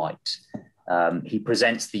darkness and light. He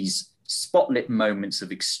presents these spotlit moments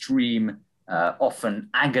of extreme, often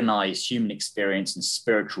agonized human experience and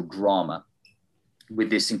spiritual drama, with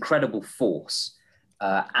this incredible force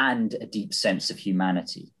and a deep sense of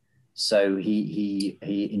humanity. So he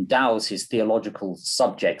endows his theological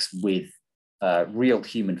subjects with real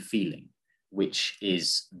human feeling, which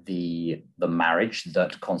is the marriage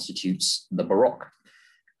that constitutes the Baroque.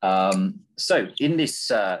 So in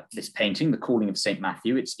this painting, The Calling of St.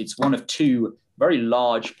 Matthew, it's one of two very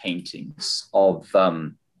large paintings of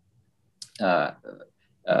that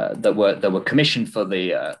were commissioned for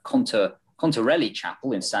the Contarelli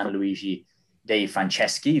Chapel in San Luigi dei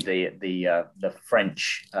Franceschi, the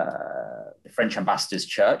French ambassador's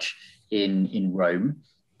church in Rome,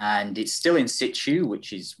 and it's still in situ,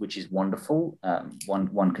 which is wonderful.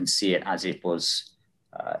 One can see it as it was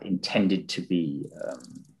intended to be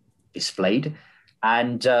displayed.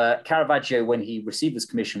 And Caravaggio, when he received this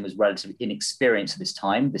commission, was relatively inexperienced at this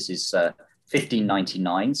time. This is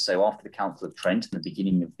 1599, so after the Council of Trent and the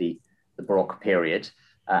beginning of the Baroque period.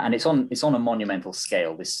 And it's on a monumental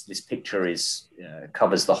scale. This picture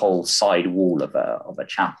covers the whole side wall of a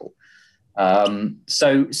chapel.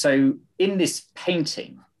 So in this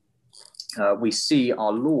painting, we see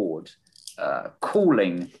our Lord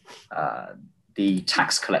calling the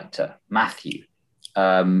tax collector Matthew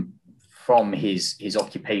from his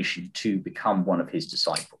occupation to become one of his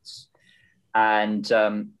disciples. And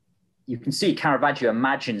you can see Caravaggio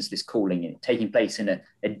imagines this calling taking place in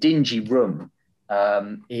a dingy room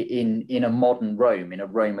in a modern Rome, in a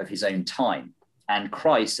Rome of his own time. And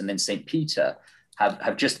Christ and then St. Peter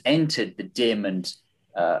have just entered the dim and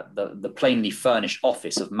the plainly furnished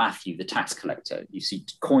office of Matthew, the tax collector. You see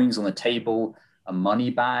coins on the table, a money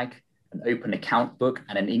bag, an open account book,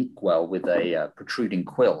 and an inkwell with a protruding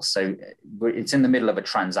quill. So it's in the middle of a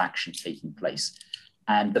transaction taking place.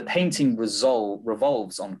 And the painting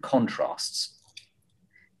revolves on contrasts.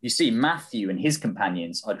 You see Matthew and his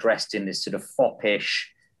companions are dressed in this sort of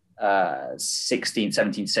foppish 16th,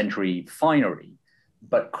 17th century finery,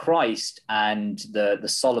 but Christ and the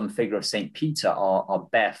solemn figure of St. Peter are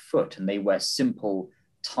barefoot, and they wear simple,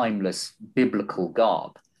 timeless, biblical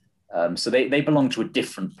garb. So they belong to a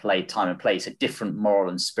different time and place, a different moral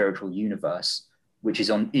and spiritual universe, which is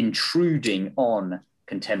intruding on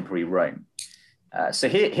contemporary Rome. So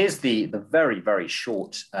here's the very, very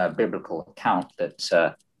short biblical account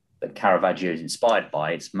that Caravaggio is inspired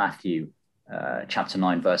by. It's Matthew chapter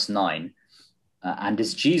 9, verse 9. And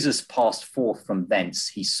as Jesus passed forth from thence,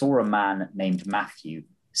 he saw a man named Matthew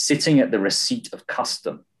sitting at the receipt of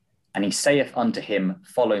custom. And he saith unto him,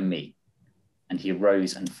 Follow me. And he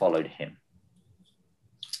arose and followed him.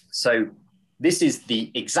 So this is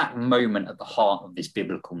the exact moment at the heart of this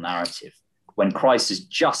biblical narrative, when Christ has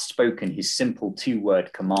just spoken his simple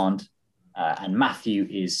two-word command, and Matthew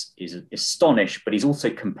is astonished, but he's also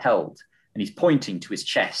compelled, and he's pointing to his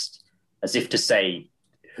chest as if to say,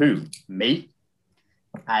 who, me?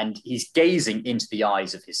 And he's gazing into the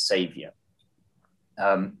eyes of his savior.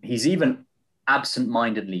 He's even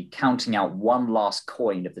absent-mindedly counting out one last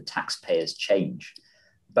coin of the taxpayer's change,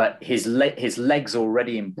 but his legs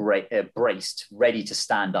already braced, ready to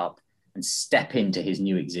stand up and step into his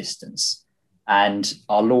new existence. And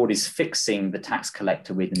our Lord is fixing the tax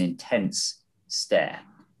collector with an intense stare.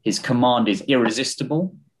 His command is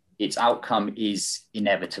irresistible. Its outcome is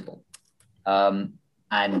inevitable.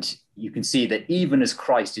 And you can see that even as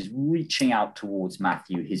Christ is reaching out towards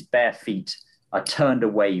Matthew, his bare feet are turned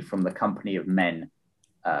away from the company of men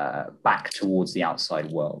back towards the outside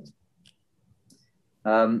world.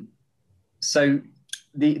 So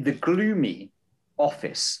the gloomy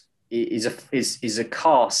office is a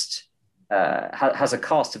cast, has a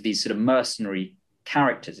cast of these sort of mercenary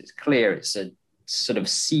characters. It's clear it's a sort of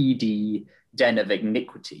seedy den of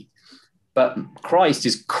iniquity. But Christ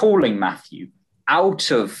is calling Matthew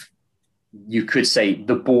out of, you could say,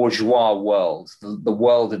 the bourgeois world, the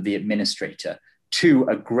world of the administrator, to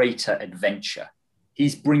a greater adventure.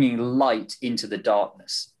 He's bringing light into the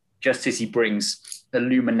darkness, just as he brings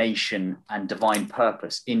illumination and divine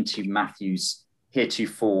purpose into Matthew's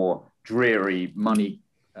heretofore dreary,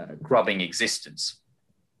 money-grubbing existence.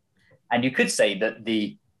 And you could say that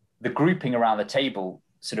the grouping around the table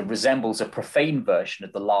sort of resembles a profane version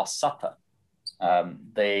of the Last Supper.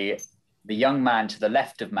 The young man to the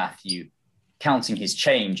left of Matthew, counting his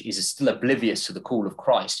change, is still oblivious to the call of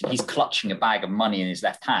Christ. And he's clutching a bag of money in his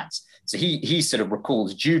left hand. So he sort of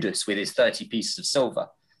recalls Judas with his 30 pieces of silver.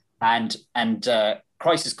 And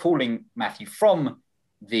Christ is calling Matthew from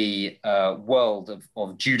the world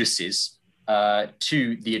of Judases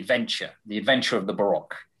to the adventure of the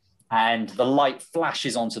Baroque. And the light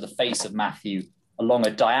flashes onto the face of Matthew along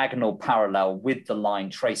a diagonal parallel with the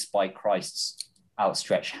line traced by Christ's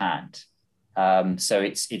outstretched hand. So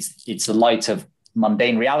it's the light of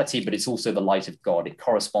mundane reality, but it's also the light of God. It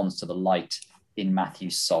corresponds to the light in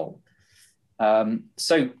Matthew's soul.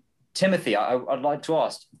 So Timothy, I'd like to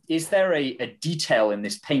ask, is there a detail in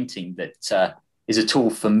this painting that is at all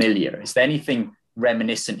familiar? Is there anything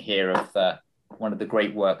reminiscent here of one of the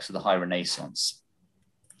great works of the High Renaissance?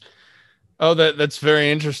 Oh, that's very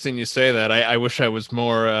interesting you say that. I wish I was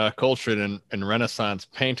more cultured in Renaissance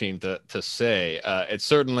painting to say. It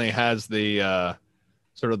certainly has the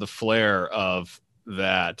sort of the flair of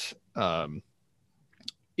that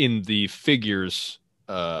in the figures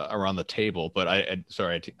around the table, but I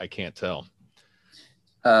can't tell.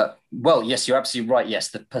 Well, yes, you're absolutely right. Yes,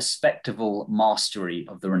 the perspectival mastery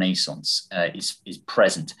of the Renaissance is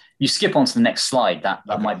present. You skip on to the next slide. That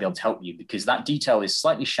Okay. might be able to help you because that detail is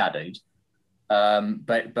slightly shadowed.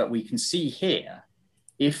 But we can see here,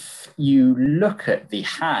 if you look at the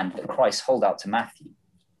hand that Christ held out to Matthew,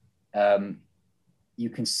 you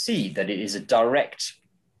can see that it is a direct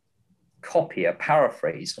copy, a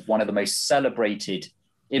paraphrase of one of the most celebrated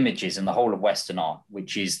images in the whole of Western art,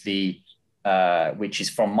 which is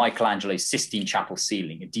from Michelangelo's Sistine Chapel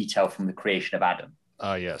ceiling, a detail from the creation of Adam.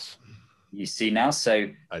 Yes. You see now, so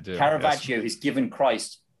I do. Caravaggio Yes. has given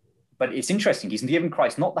Christ, but it's interesting, he's given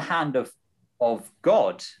Christ not the hand of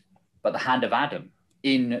God, but the hand of Adam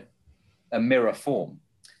in a mirror form.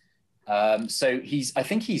 So I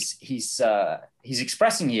think he's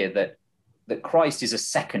expressing here that Christ is the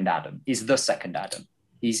second Adam.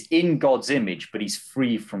 He's in God's image, but he's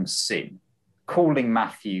free from sin, calling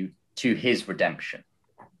Matthew to his redemption.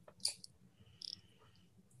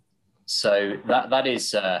 So that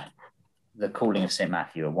is the calling of Saint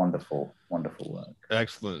Matthew, a wonderful, wonderful work.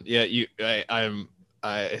 Excellent. Yeah,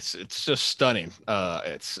 it's just stunning.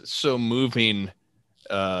 It's so moving.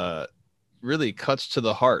 Really cuts to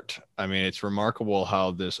the heart. I mean, it's remarkable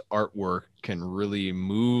how this artwork can really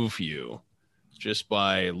move you just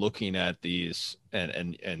by looking at these.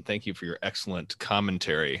 And thank you for your excellent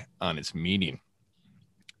commentary on its meaning.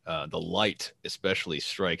 The light especially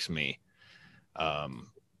strikes me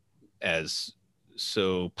as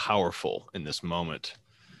so powerful in this moment.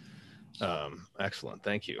 Excellent.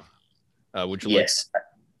 Thank you. Would you like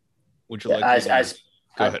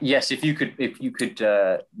go ahead. Yes, if you could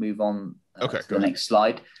move on Okay, to the next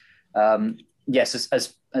slide. Yes,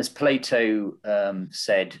 as Plato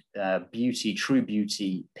said, true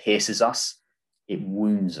beauty pierces us, it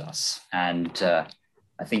wounds us. And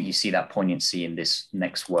I think you see that poignancy in this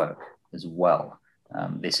next work as well.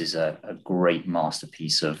 This is a great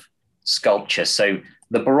masterpiece of sculpture. So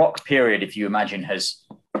the Baroque period, if you imagine, has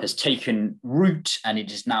taken root and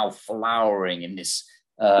it is now flowering in this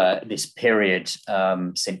period.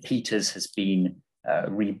 St. Peter's has been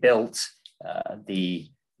rebuilt. The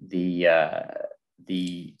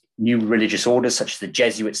new religious orders, such as the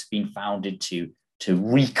Jesuits, have been founded to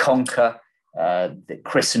reconquer the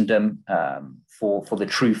Christendom for the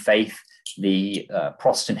true faith. The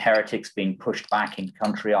Protestant heretics being pushed back in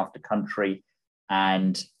country after country,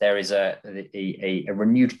 and there is a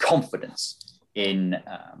renewed confidence in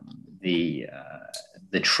the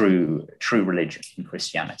true religion in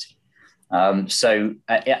Christianity. So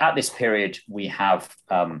at this period, we have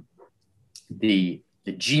the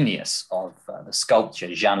genius of the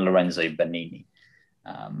sculptor Gian Lorenzo Bernini,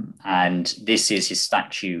 and this is his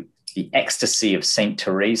statue, The Ecstasy of Saint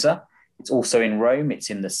Teresa. It's also in Rome. It's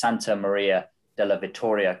in the Santa Maria della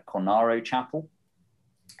Vittoria Cornaro Chapel,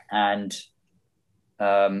 and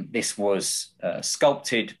this was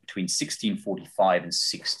sculpted between 1645 and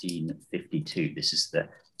 1652. This is the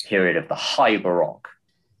period of the High Baroque.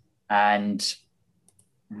 And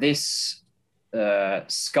this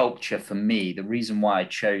sculpture, for me, the reason why I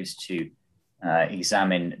chose to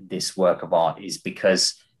examine this work of art is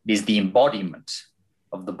because it is the embodiment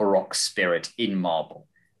of the Baroque spirit in marble.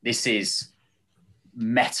 This is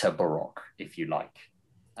meta-Baroque, if you like.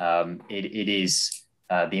 It is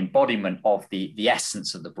the embodiment of the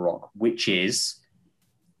essence of the Baroque, which is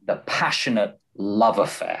the passionate love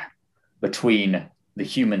affair between the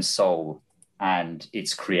human soul and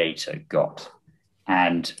its creator, God.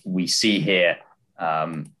 And we see here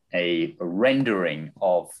a rendering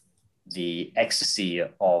of the ecstasy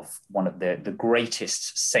of one of the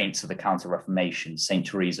greatest saints of the Counter-Reformation, Saint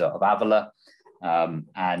Teresa of Avila,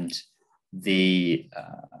 and the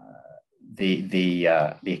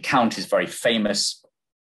account is very famous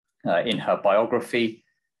in her biography,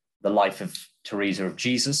 The Life of Teresa of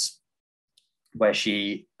Jesus, where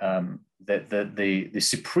she the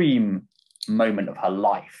supreme moment of her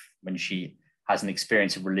life when she has an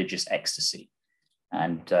experience of religious ecstasy.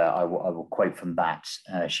 And I will quote from that.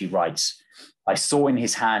 She writes, "I saw in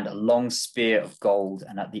his hand a long spear of gold,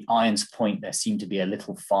 and at the iron's point there seemed to be a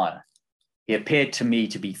little fire. He appeared to me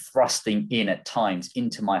to be thrusting in at times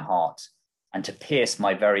into my heart, and to pierce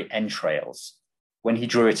my very entrails. When he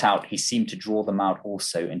drew it out, he seemed to draw them out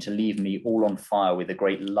also, and to leave me all on fire with the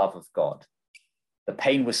great love of God. The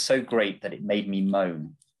pain was so great that it made me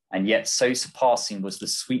moan, and yet so surpassing was the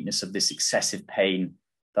sweetness of this excessive pain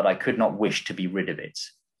that I could not wish to be rid of it.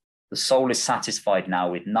 The soul is satisfied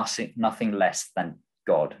now with nothing less than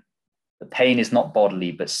God. The pain is not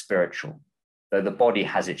bodily, but spiritual, though the body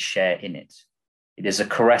has its share in it. It is a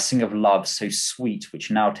caressing of love so sweet,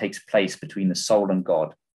 which now takes place between the soul and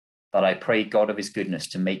God, that I pray God of his goodness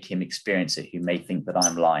to make him experience it, who may think that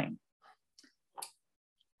I'm lying.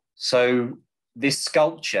 So this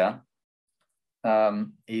sculpture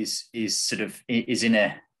is in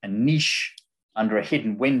a niche under a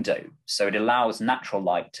hidden window. So it allows natural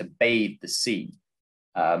light to bathe the sea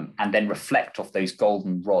and then reflect off those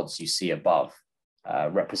golden rods you see above,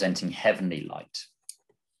 representing heavenly light.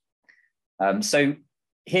 So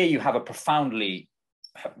here you have a profoundly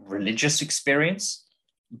religious experience,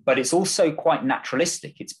 but it's also quite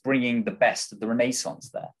naturalistic. It's bringing the best of the Renaissance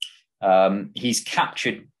there. He's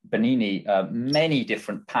captured, Bernini, many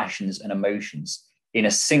different passions and emotions in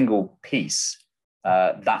a single piece,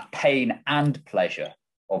 that pain and pleasure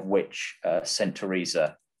of which Saint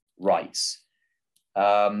Teresa writes.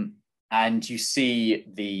 And you see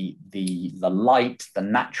the light, the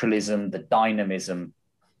naturalism, the dynamism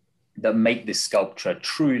that make this sculpture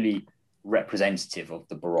truly representative of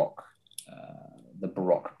the Baroque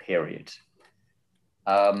period.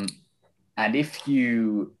 And if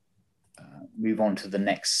you move on to the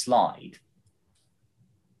next slide,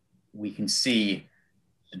 we can see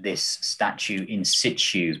this statue in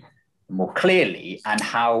situ more clearly, and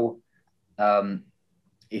how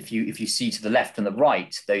if you see to the left and the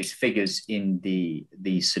right, those figures in the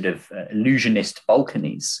sort of illusionist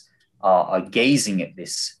balconies are gazing at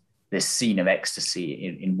this scene of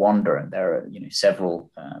ecstasy in wonder, and there are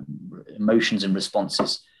several emotions and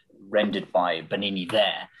responses rendered by Bernini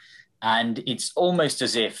there, and it's almost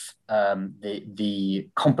as if the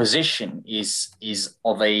composition is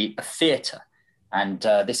of a theatre, and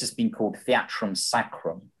this has been called Theatrum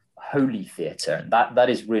Sacrum, holy theatre, and that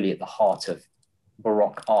is really at the heart of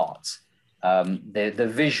Baroque art, the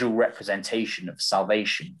visual representation of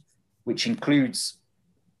salvation, which includes,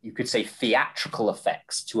 you could say, theatrical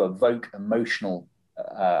effects to evoke emotional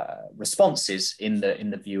responses in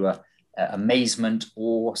the viewer, amazement,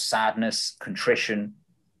 awe, sadness, contrition,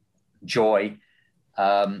 joy,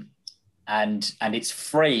 and it's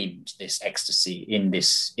framed, this ecstasy, in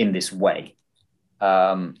this way.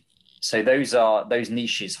 So those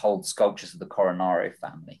niches hold sculptures of the Coronaro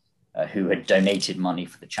family, who had donated money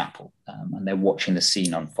for the chapel, and they're watching the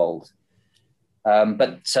scene unfold.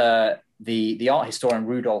 But the art historian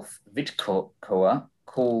Rudolf Wittkower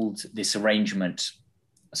called this arrangement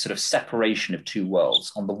a sort of separation of two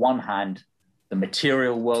worlds. On the one hand, the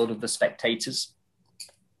material world of the spectators;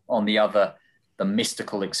 on the other, the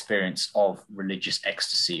mystical experience of religious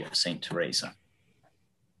ecstasy of Saint Teresa.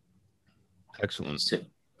 Excellent. So,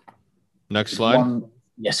 next slide.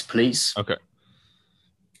 Yes, please. Okay.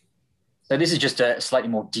 So this is just a slightly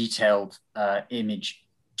more detailed image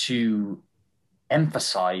to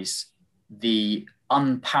emphasize the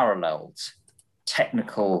unparalleled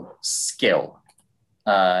technical skill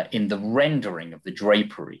in the rendering of the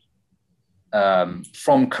drapery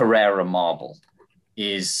from Carrara marble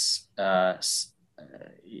is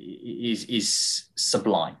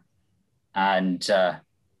sublime. And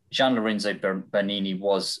Gian Lorenzo Bernini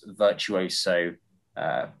was virtuoso,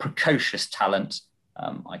 precocious talent.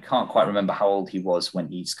 I can't quite remember how old he was when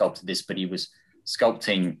he sculpted this, but he was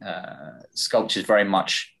sculpting sculptures very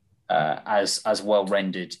much as well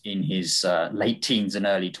rendered in his late teens and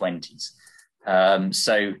early 20s.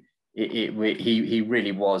 So he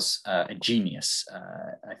really was a genius,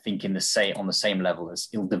 I think, on the same level as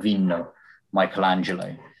Il Divino,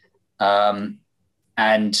 Michelangelo.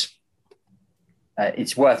 And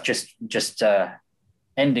it's worth just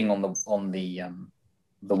ending on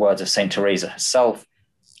the words of Saint Teresa herself.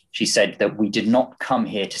 She said that we did not come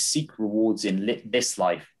here to seek rewards in this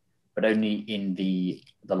life, but only in the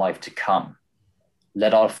life to come.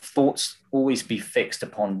 Let our thoughts always be fixed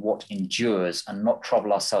upon what endures, and not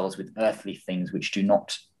trouble ourselves with earthly things which do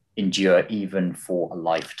not endure even for a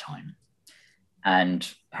lifetime.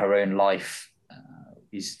 And her own life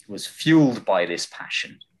was fueled by this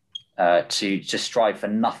passion to strive for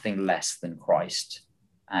nothing less than Christ,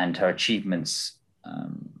 and her achievements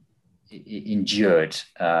endured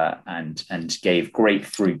and gave great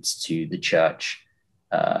fruits to the church.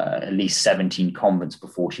 At least 17 convents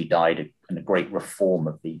before she died, and a great reform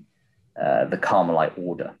of the Carmelite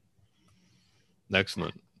order.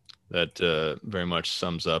 Excellent. That very much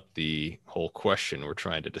sums up the whole question we're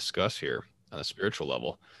trying to discuss here on a spiritual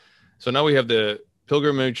level. So now we have the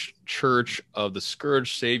Pilgrimage Church of the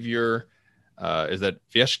Scourge Savior. Is that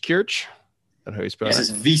Vieskirch? Is that how you spell it? Yes,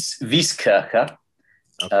 it's Wieskirche.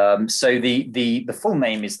 Okay. So the full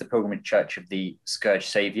name is the Pilgrimage Church of the Scourge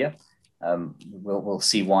Savior. We'll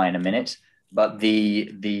see why in a minute. But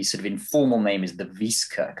the sort of informal name is the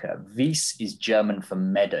Wieskirche. Wies is German for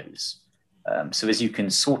meadows. So as you can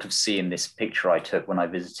sort of see in this picture I took when I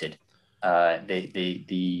visited,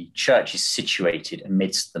 the church is situated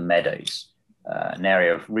amidst the meadows, an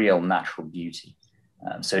area of real natural beauty.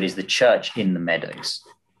 So it is the church in the meadows.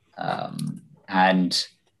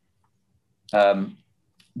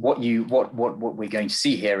 What we're going to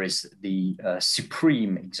see here is the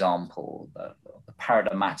supreme example, the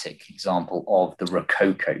paradigmatic example of the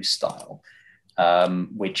Rococo style,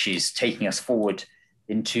 which is taking us forward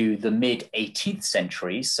into the mid 18th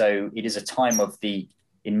century. So it is a time of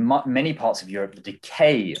in many parts of Europe, the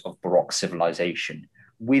decay of Baroque civilization,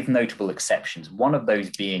 with notable exceptions. One of those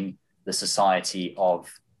being the Society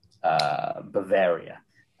of Bavaria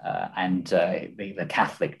and the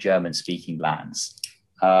Catholic German-speaking lands.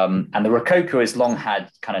 And the Rococo has long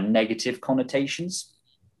had kind of negative connotations.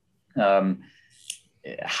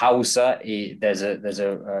 Hauser, there's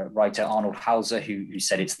a writer, Arnold Hauser, who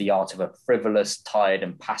said it's the art of a frivolous, tired,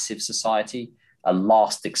 and passive society, a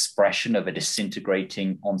last expression of a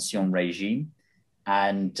disintegrating ancien regime.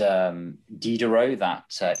 And Diderot,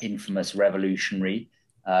 that infamous revolutionary,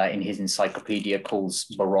 in his encyclopedia calls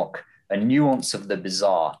Baroque a nuance of the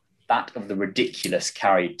bizarre, that of the ridiculous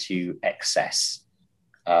carried to excess.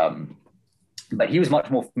 But he was much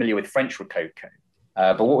more familiar with French Rococo.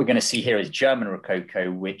 But what we're going to see here is German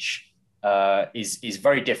Rococo, which is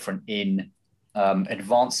very different in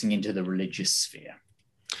advancing into the religious sphere.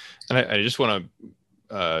 And I just want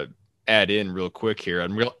to add in real quick here.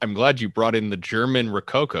 I'm glad you brought in the German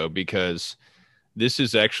Rococo, because this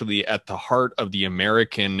is actually at the heart of the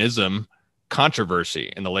Americanism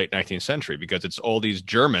controversy in the late 19th century, because it's all these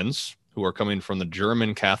Germans who are coming from the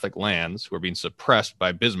German Catholic lands who are being suppressed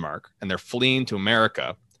by Bismarck, and they're fleeing to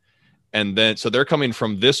America. And then, so they're coming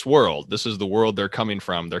from this world. This is the world they're coming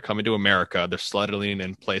from. They're coming to America. They're settling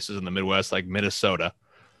in places in the Midwest like Minnesota.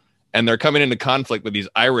 And they're coming into conflict with these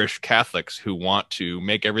Irish Catholics who want to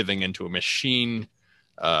make everything into a mechanized,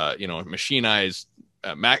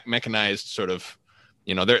 mechanized sort of,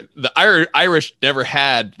 the Irish never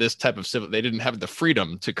had this type of civil. They didn't have the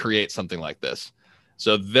freedom to create something like this.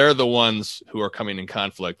 So they're the ones who are coming in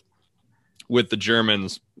conflict with the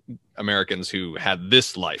Germans, Americans who had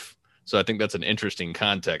this life. So I think that's an interesting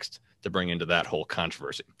context to bring into that whole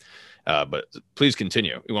controversy. But please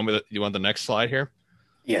continue. You want the next slide here?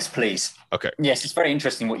 Yes, please. Okay. Yes, it's very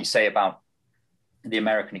interesting what you say about the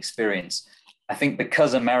American experience. I think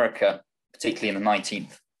because America, particularly in the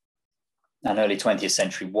 19th and early 20th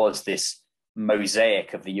century, was this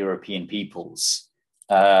mosaic of the European peoples,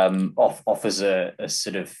 offers a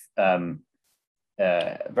sort of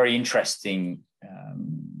very interesting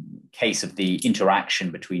case of the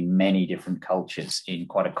interaction between many different cultures in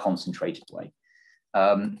quite a concentrated way.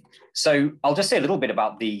 So I'll just say a little bit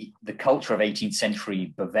about the culture of 18th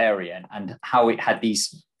century Bavaria and how it had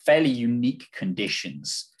these fairly unique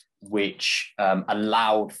conditions which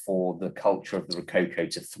allowed for the culture of the Rococo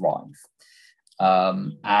to thrive.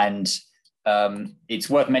 It's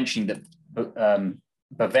worth mentioning that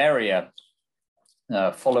Bavaria,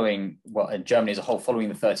 Germany as a whole, following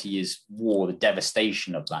the 30 Years' War, the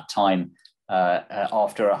devastation of that time,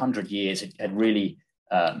 after 100 years, it had really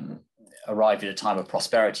arrived at a time of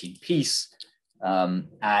prosperity and peace,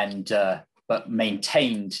 but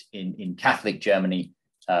maintained in Catholic Germany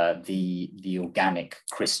the organic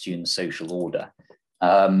Christian social order.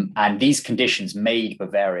 And these conditions made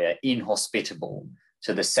Bavaria inhospitable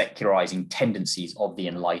to the secularizing tendencies of the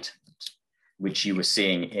Enlightenment, which you were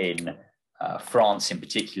seeing in France in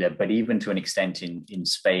particular, but even to an extent in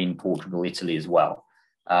Spain, Portugal, Italy as well.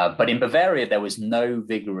 But in Bavaria, there was no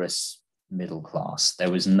vigorous middle class.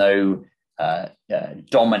 There was no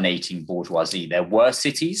dominating bourgeoisie. There were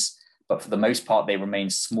cities, but for the most part, they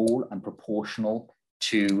remained small and proportional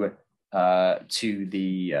to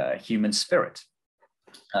the human spirit.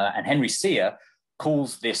 And Henry Sear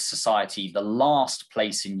calls this society the last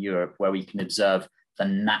place in Europe where we can observe the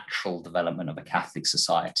natural development of a Catholic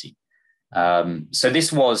society. So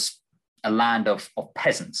this was a land of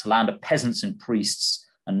peasants, and priests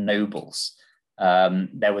and nobles.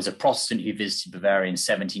 There was a Protestant who visited Bavaria in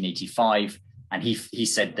 1785, and he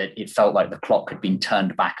said that it felt like the clock had been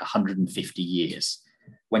turned back 150 years.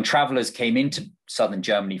 When travelers came into southern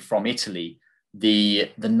Germany from Italy, the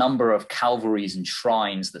number of calvaries and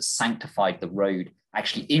shrines that sanctified the road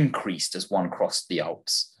actually increased as one crossed the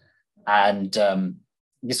Alps. And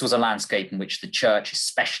this was a landscape in which the church,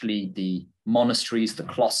 especially the monasteries, the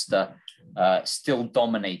cloister, still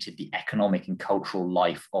dominated the economic and cultural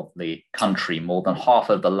life of the country. More than half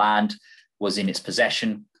of the land was in its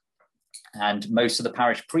possession, and most of the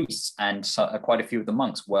parish priests and quite a few of the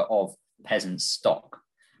monks were of peasant stock.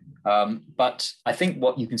 But I think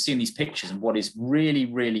what you can see in these pictures, and what is really,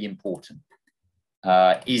 really important,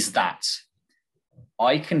 is that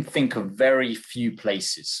I can think of very few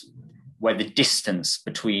places where the distance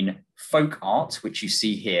between folk art, which you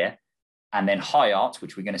see here, and then high art,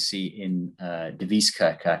 which we're going to see in De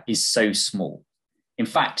Wieskerke, is so small. In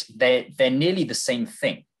fact, they're nearly the same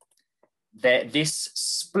thing. This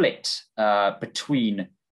split between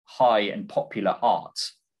high and popular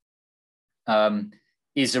art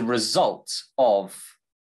is a result of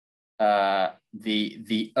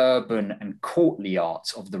the urban and courtly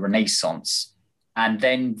art of the Renaissance, and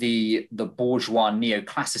then the bourgeois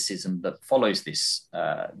neoclassicism that follows this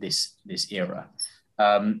era.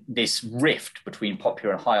 This rift between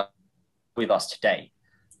popular and high art with us today.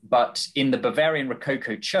 But in the Bavarian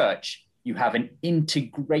Rococo church, you have an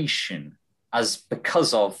integration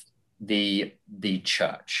because of the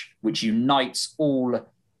church, which unites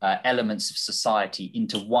all elements of society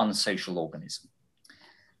into one social organism.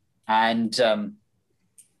 And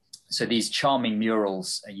so these charming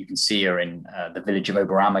murals you can see are in the village of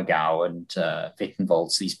Oberammergau and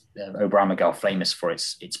Wittenwalds. Oberammergau famous for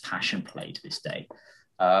its passion play to this day.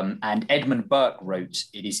 And Edmund Burke wrote,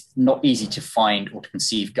 "It is not easy to find or to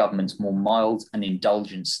conceive governments more mild and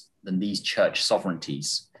indulgent than these church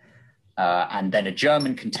sovereignties." And then a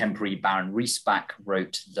German contemporary, Baron Riesbach,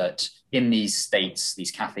 wrote that in these states,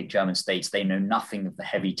 these Catholic German states, they know nothing of the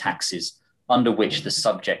heavy taxes under which the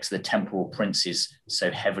subjects of the temporal princes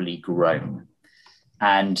so heavily groan.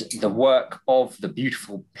 And the work of the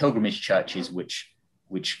beautiful pilgrimage churches which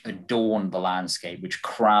adorn the landscape, which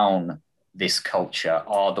crown this culture,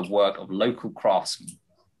 are the work of local craftsmen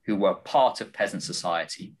who were part of peasant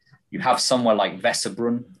society. You have somewhere like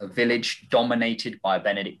Wesserbrunn, a village dominated by a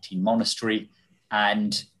Benedictine monastery,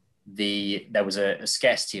 and there was a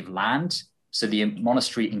scarcity of land. So the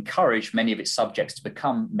monastery encouraged many of its subjects to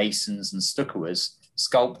become masons and stuccoers,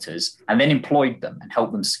 sculptors, and then employed them and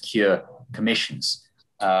helped them secure commissions.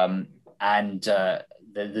 The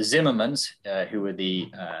Zimmermans, who were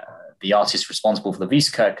the artists responsible for the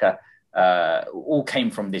Wieskerke, all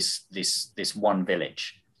came from this one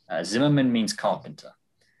village. Zimmerman means carpenter.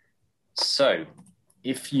 So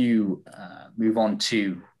if you move on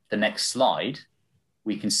to the next slide,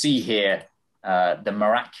 we can see here the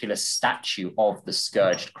miraculous statue of the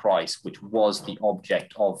scourged Christ, which was the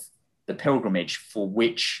object of the pilgrimage for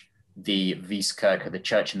which the Wieskerke, the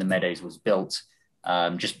church in the meadows, was built.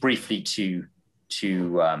 Just briefly to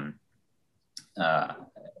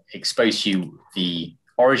expose you the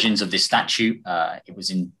origins of this statue, it was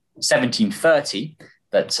in 1730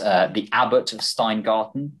 that the abbot of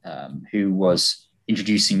Steingarten, who was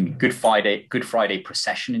introducing Good Friday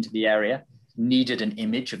procession into the area, needed an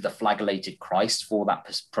image of the flagellated Christ for that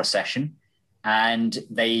procession, and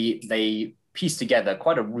they pieced together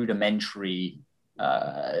quite a rudimentary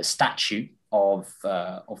statue of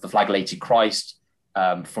the flagellated Christ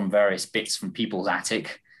from various bits from people's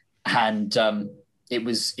attic, and it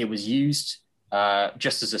was used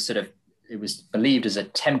just as a sort of, it was believed as a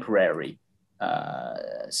temporary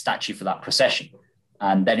statue for that procession,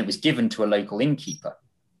 and then it was given to a local innkeeper,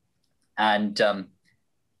 and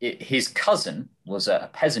his cousin was a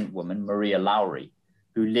peasant woman, Maria Lowry,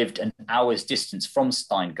 who lived an hour's distance from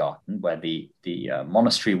Steingarten, where the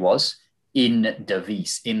monastery was, in De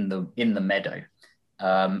Wies, in the meadow,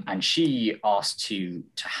 and she asked to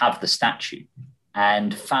have the statue,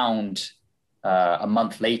 and found a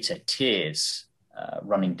month later tears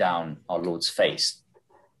running down our Lord's face.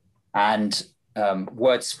 And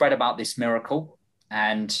word spread about this miracle,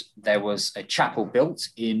 and there was a chapel built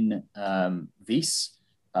in Wies,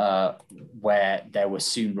 where there were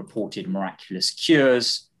soon reported miraculous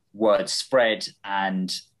cures. Word spread,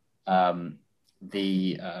 and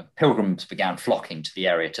the pilgrims began flocking to the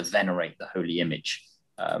area to venerate the holy image,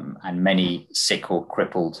 and many sick or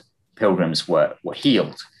crippled pilgrims were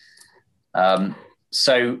healed.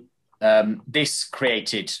 So this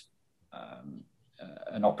created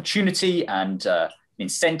an opportunity and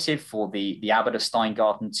incentive for the abbot of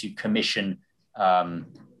Steingarten to commission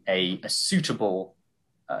a suitable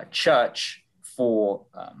church for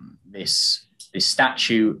this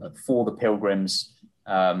statue for the pilgrims.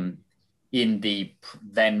 in the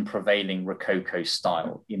then prevailing Rococo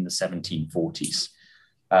style in the 1740s.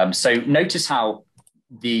 So notice how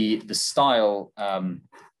the style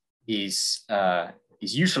is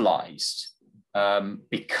utilized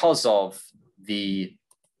because of the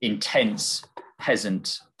intense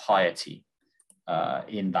peasant piety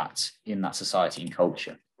in that society and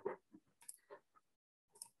culture.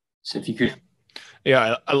 So if you could,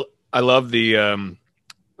 yeah, I love the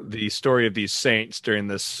story of these saints during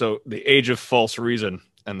this. So the age of false reason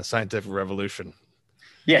and the scientific revolution.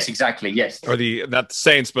 Yes, exactly. Yes, or not the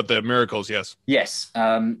saints, but the miracles. Yes. Yes.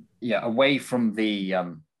 Yeah. Away from the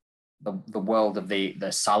world of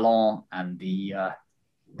the salon and the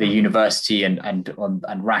university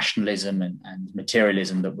and rationalism and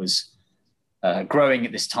materialism that was growing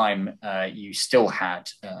at this time, you still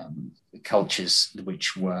had cultures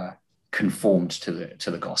which were conformed to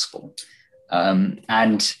the gospel,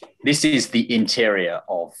 and this is the interior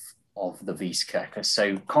of the Wieskirche.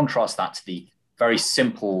 So contrast that to the very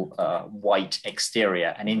simple white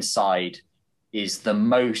exterior, and inside is the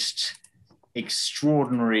most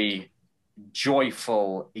extraordinary,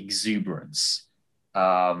 joyful exuberance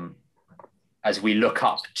as we look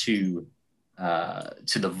up to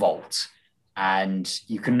the vault. And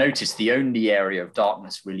you can notice the only area of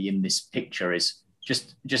darkness really in this picture is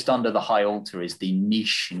just under the high altar is the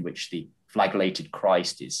niche in which the flagellated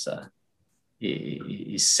Christ is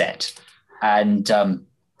set. And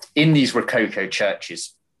in these Rococo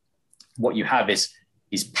churches, what you have is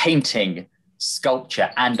painting,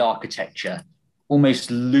 sculpture, and architecture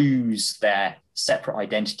almost lose their separate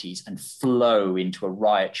identities and flow into a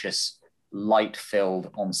riotous,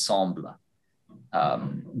 light-filled ensemble.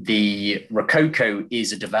 The Rococo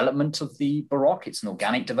is a development of the Baroque. It's an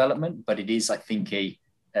organic development, but it is, I think,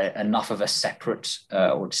 enough of a separate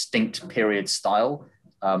or distinct period style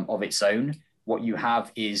of its own. What you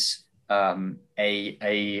have is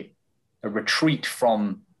a retreat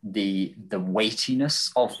from the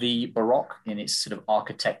weightiness of the Baroque in its sort of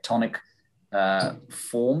architectonic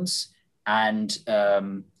forms, and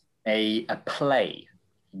a play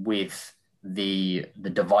with the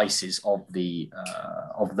devices of the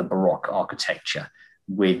Baroque architecture,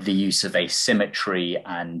 with the use of asymmetry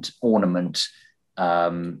and ornament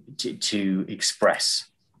to express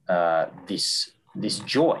this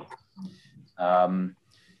joy.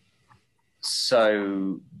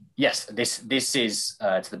 So yes, this is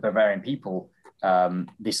to the Bavarian people.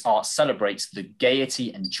 This art celebrates the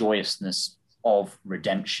gaiety and joyousness of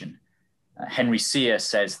redemption. Henry Sear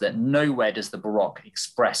says that nowhere does the Baroque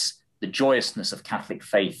express the joyousness of Catholic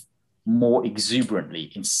faith more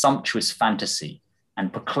exuberantly in sumptuous fantasy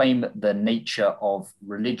and proclaim the nature of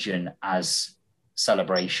religion as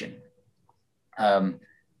celebration.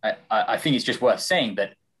 I think it's just worth saying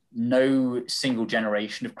that no single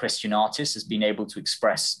generation of Christian artists has been able to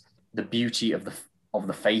express the beauty of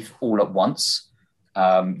the faith all at once.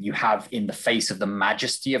 You have in the face of the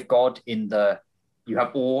majesty of God you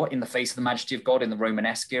have awe in the face of the majesty of God in the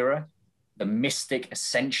Romanesque era, the mystic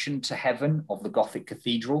ascension to heaven of the Gothic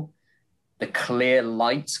cathedral, the clear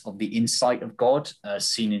light of the insight of God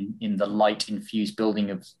seen in the light-infused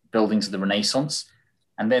buildings of the Renaissance,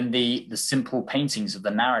 and then the simple paintings of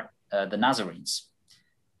the Nazarenes.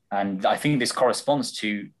 And I think this corresponds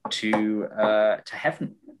to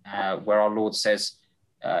heaven, where our Lord says,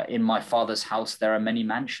 "In my Father's house there are many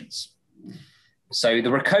mansions." So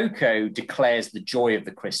the Rococo declares the joy of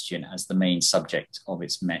the Christian as the main subject of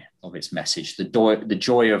its message, the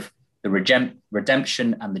joy of the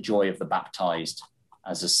redemption and the joy of the baptized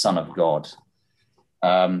as a son of God.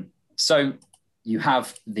 So you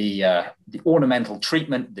have the ornamental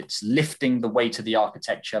treatment that's lifting the weight of the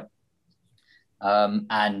architecture,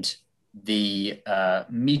 and the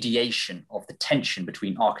mediation of the tension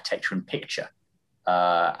between architecture and picture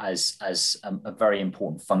as a very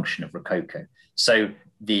important function of Rococo. So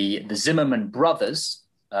the Zimmermann brothers,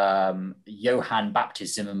 Johann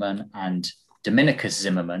Baptist Zimmermann and Dominicus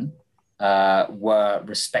Zimmermann, were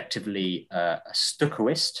respectively a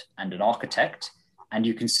stuccoist and an architect, and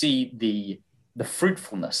you can see the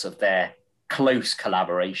fruitfulness of their close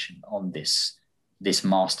collaboration on this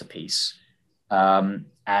masterpiece.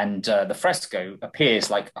 And the fresco appears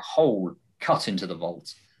like a hole cut into the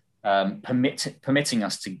vault, permitting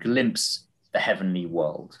us to glimpse the heavenly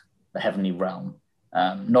world, the heavenly realm,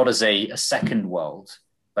 not as a second world,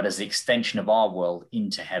 but as the extension of our world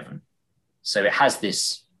into heaven. So it has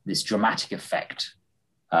this dramatic effect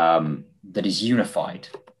that is unified.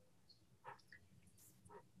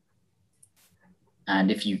 And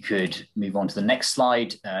if you could move on to the next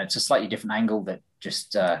slide, it's a slightly different angle that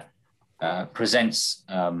just presents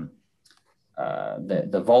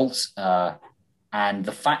the vault, and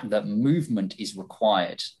the fact that movement is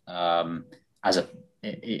required as a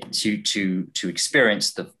to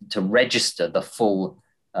experience to register the full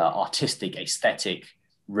artistic, aesthetic,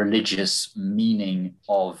 religious meaning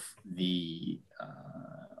of the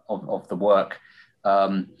work,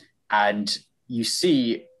 and you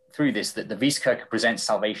see through this that the Vieskirche presents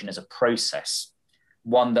salvation as a process,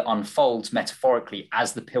 one that unfolds metaphorically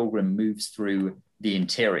as the pilgrim moves through the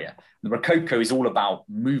interior. The Rococo is all about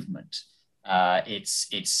movement.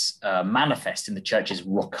 It's manifest in the church's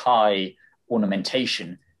rocaille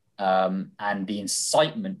ornamentation, and the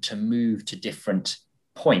incitement to move to different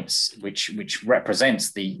points, which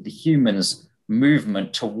represents the human's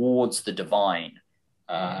movement towards the divine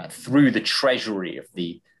through the treasury of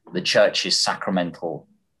the church's sacramental,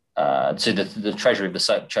 so the treasury of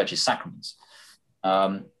the church's sacraments.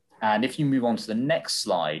 And if you move on to the next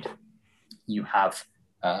slide, you have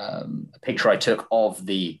a picture I took of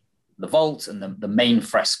the vault and the main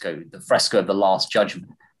fresco, the fresco of the Last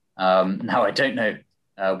Judgment. Now, I don't know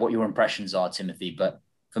what your impressions are, Timothy, but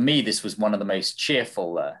for me, this was one of the most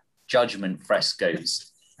cheerful judgment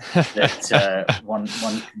frescoes that one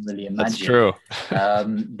can really imagine. That's true.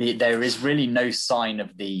 There is really no sign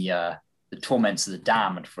of the torments of the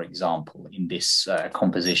damned, for example, in this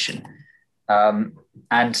composition.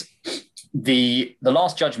 And the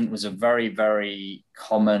Last Judgment was a very, very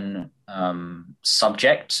common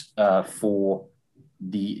subject for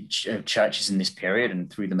the churches in this period and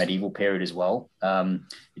through the medieval period as well.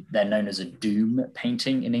 They're known as a doom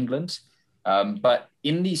painting in England. But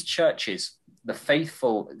in these churches, the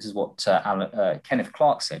faithful, this is what Kenneth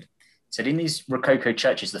Clark said, in these Rococo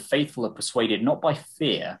churches, the faithful are persuaded not by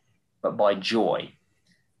fear, but by joy.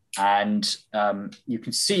 And you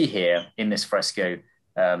can see here in this fresco,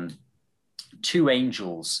 two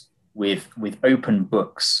angels with open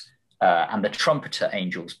books, and the trumpeter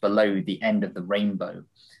angels below the end of the rainbow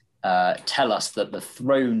tell us that the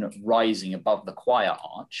throne rising above the choir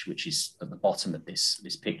arch, which is at the bottom of this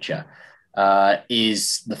picture,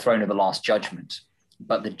 is the throne of the Last Judgment.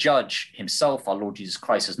 But the judge himself, our Lord Jesus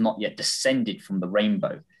Christ, has not yet descended from the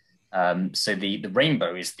rainbow. So the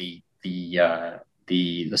rainbow is the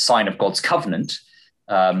sign of God's covenant,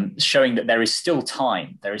 showing that there is still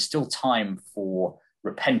time. There is still time for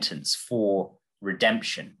repentance, for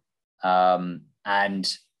redemption.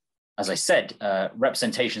 And as I said,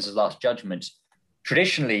 representations of Last Judgment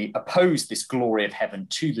traditionally oppose this glory of heaven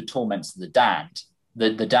to the torments of the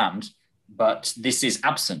damned, but this is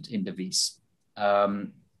absent in the Vis.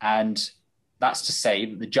 And that's to say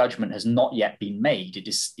that the judgment has not yet been made. It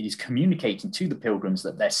is communicating to the pilgrims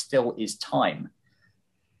that there still is time.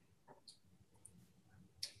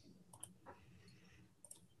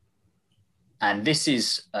 And this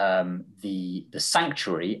is the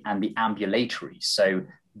sanctuary and the ambulatory. So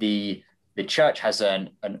the church has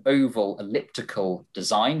an oval elliptical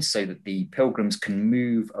design so that the pilgrims can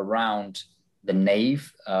move around the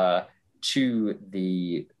nave to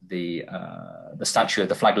the statue of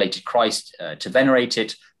the flagellated Christ to venerate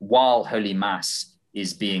it while Holy Mass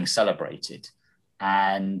is being celebrated.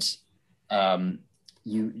 And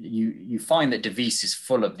you find that De Vis is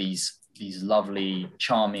full of these lovely,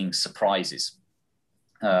 charming surprises.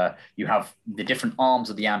 You have the different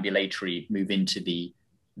arms of the ambulatory move into the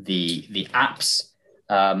apse.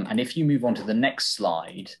 And if you move on to the next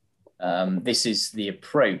slide, this is the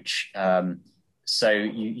approach. So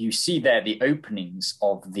you see there the openings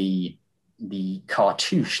of the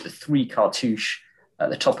cartouche, the three cartouche at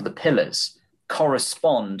the top of the pillars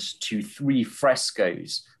correspond to three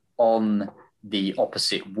frescoes on the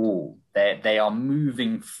opposite wall. They are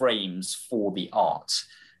moving frames for the art.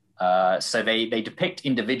 So they depict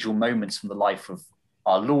individual moments from the life of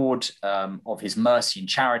our Lord, of his mercy and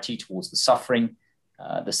charity towards the suffering,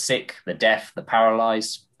 the sick, the deaf, the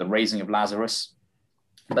paralyzed, the raising of Lazarus.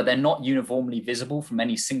 But they're not uniformly visible from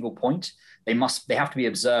any single point. They have to be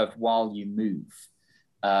observed while you move.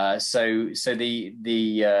 So the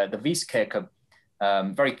Vieskirche,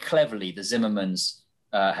 very cleverly, the Zimmermans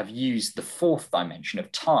have used the fourth dimension of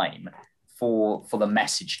time for the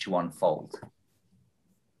message to unfold.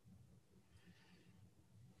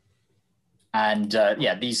 And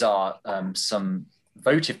these are some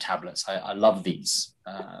votive tablets. I love these,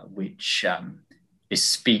 which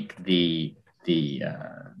bespeak the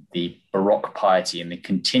Baroque piety and the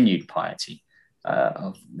continued piety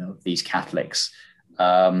of these Catholics,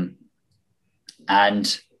 and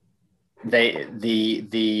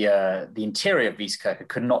the interior of Vieskirche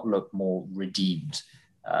could not look more redeemed.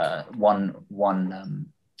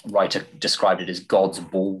 One writer described it as God's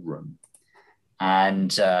ballroom,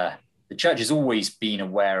 and the church has always been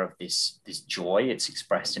aware of this joy. It's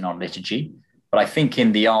expressed in our liturgy. But I think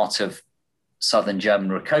in the art of Southern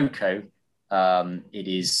German Rococo, it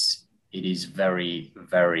is very,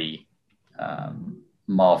 very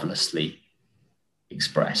marvelously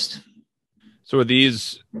expressed. So are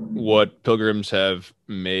these what pilgrims have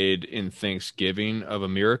made in thanksgiving of a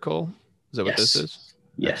miracle? Is that what this is?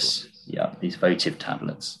 Yes. Excellent. Yeah, these votive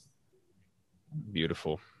tablets.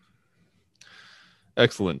 Beautiful.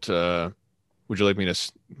 Excellent. Would you like me to?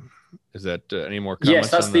 Is that any more comments?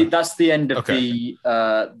 Yes, that's the end of okay.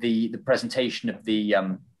 the presentation of the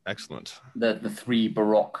excellent the three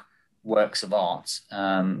Baroque works of art.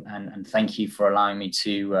 And thank you for allowing me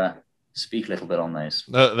to speak a little bit on those.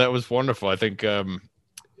 That was wonderful. I think,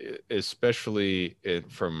 especially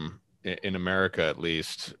in America, at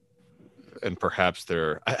least, and perhaps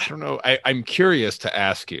there. I don't know. I'm curious to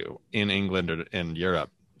ask you, in England or in Europe,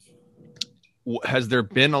 has there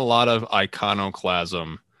been a lot of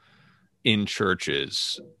iconoclasm in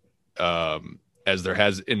churches, as there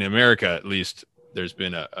has in America? At least there's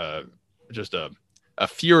been just a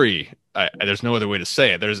fury. There's no other way to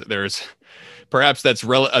say it. There's perhaps that's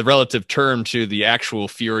a relative term to the actual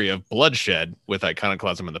fury of bloodshed with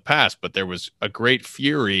iconoclasm in the past, but there was a great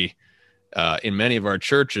fury in many of our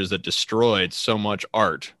churches that destroyed so much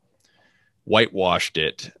art, whitewashed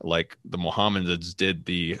it like the Mohammedans did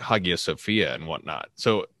the Hagia Sophia and whatnot.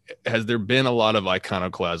 So has there been a lot of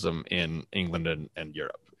iconoclasm in England and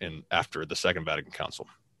Europe after the Second Vatican Council?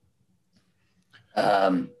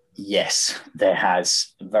 Yes, there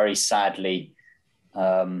has. Very sadly,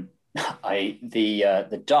 the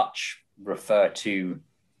Dutch refer to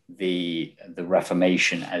the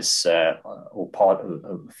Reformation as, or part of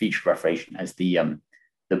a feature of Reformation as the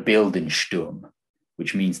Beeldensturm,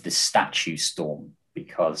 which means the statue storm,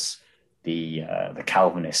 because the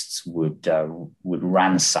Calvinists would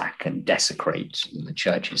ransack and desecrate the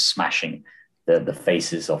churches, smashing the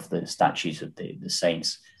faces of the statues of the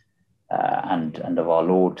saints and of our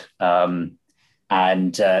Lord.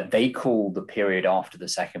 And they call the period after the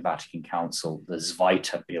Second Vatican Council the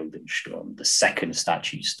Zweite Beeldensturm, the second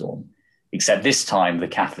statue storm, except this time the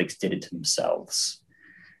Catholics did it to themselves.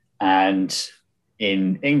 And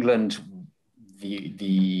in England,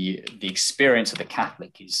 the experience of the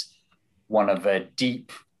Catholic is one of a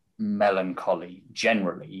deep melancholy,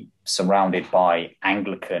 generally surrounded by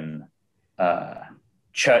Anglican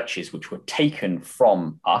churches, which were taken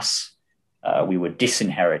from us. We were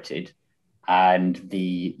disinherited, and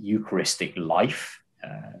the Eucharistic life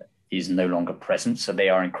is no longer present. So they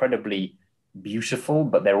are incredibly beautiful,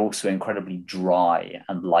 but they're also incredibly dry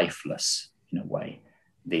and lifeless in a way.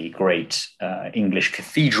 The great English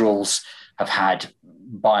cathedrals have had,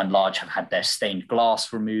 by and large, have had their stained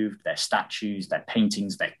glass removed, their statues, their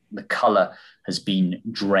paintings, the color has been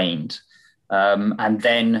drained. And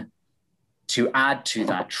then to add to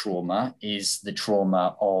that trauma is the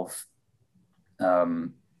trauma of the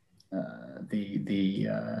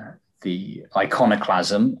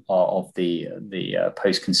iconoclasm of the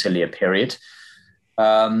post-conciliar period.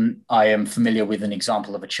 I am familiar with an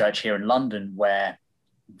example of a church here in London where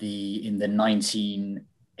in the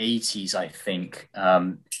 1980s, I think,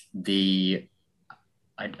 I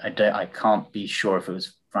can't be sure if it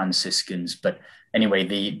was Franciscans, but anyway,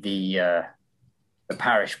 the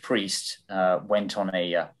parish priest went on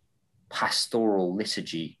a pastoral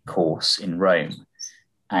liturgy course in Rome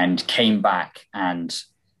and came back and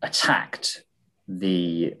attacked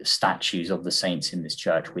the statues of the saints in this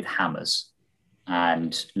church with hammers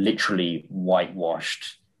and literally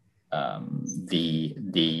whitewashed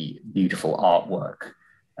the beautiful artwork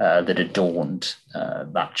that adorned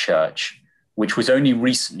that church, which was only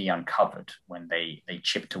recently uncovered when they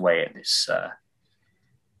chipped away at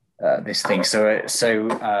this thing. So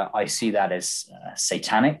I see that as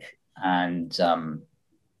satanic, and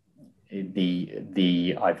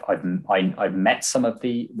I've met some of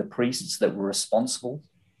the priests that were responsible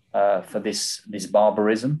for this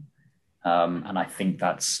barbarism, and I think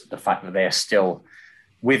that's the fact that they are still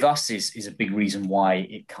with us is a big reason why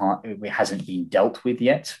it hasn't been dealt with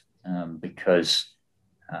yet, because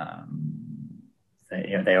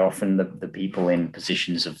they're often the people in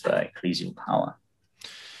positions of ecclesial power.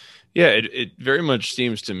 Yeah, it very much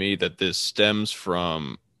seems to me that this stems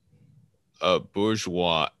from a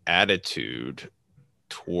bourgeois attitude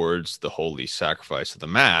towards the holy sacrifice of the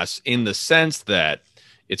Mass, in the sense that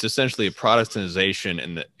it's essentially a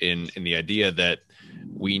Protestantization in the idea that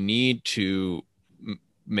we need to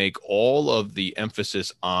make all of the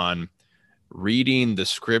emphasis on reading the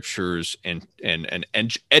scriptures and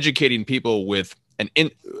educating people with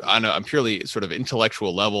on a purely sort of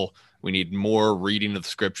intellectual level We need more reading of the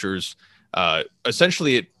scriptures.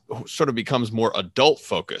 Essentially, it sort of becomes more adult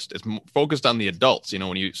focused. It's focused on the adults.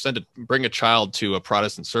 When you bring a child to a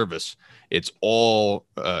Protestant service, it's all,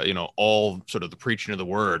 all sort of the preaching of the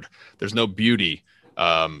word. There's no beauty.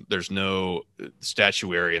 There's no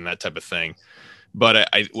statuary and that type of thing. But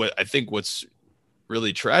I think what's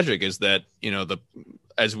really tragic is that,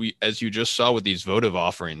 as you just saw with these votive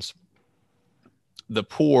offerings, the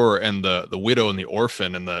poor and the widow and the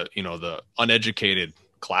orphan and the uneducated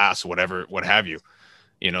class, what have you,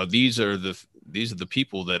 these are the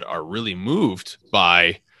people that are really moved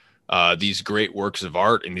by these great works of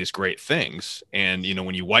art and these great things. And,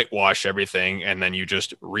 when you whitewash everything and then you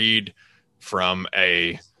just read from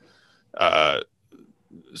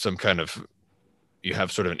some kind of, you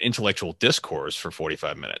have sort of an intellectual discourse for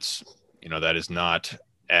 45 minutes, that is not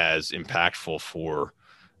as impactful for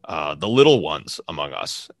the little ones among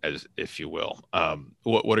us, as if you will.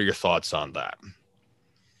 What are your thoughts on that?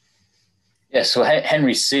 Yeah, so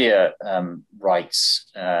Henry Sear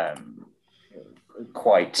writes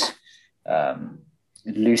quite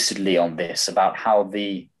lucidly on this, about how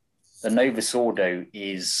the Novus Ordo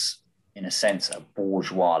is, in a sense, a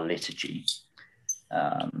bourgeois liturgy.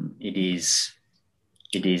 It is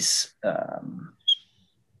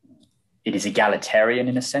egalitarian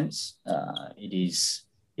in a sense.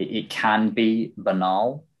 It can be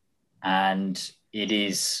banal, and it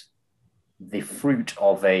is the fruit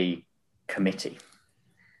of a committee,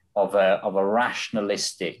 of a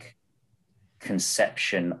rationalistic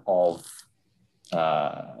conception of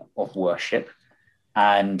worship.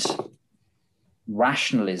 And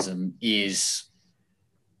rationalism is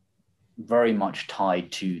very much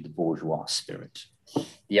tied to the bourgeois spirit.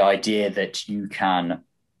 The idea that you can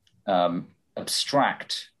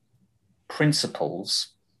abstract principles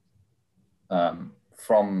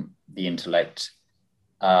from the intellect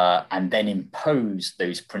and then impose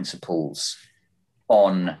those principles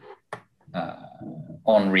on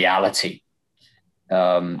reality,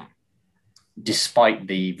 despite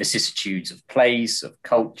the vicissitudes of place, of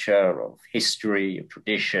culture, of history, of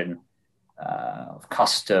tradition, of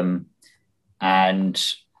custom,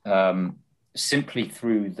 and simply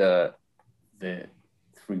through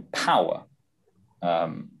through power,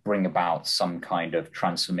 bring about some kind of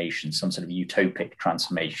transformation, some sort of utopic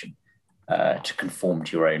transformation to conform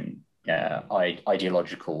to your own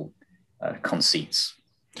ideological conceits.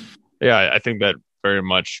 Yeah, I think that very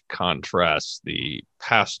much contrasts the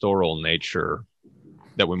pastoral nature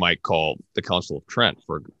that we might call the Council of Trent,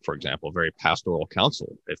 for example, a very pastoral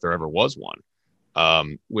council, if there ever was one,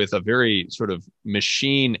 with a very sort of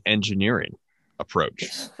machine engineering approach.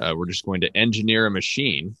 We're just going to engineer a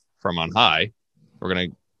machine from on high. We're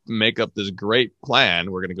going to make up this great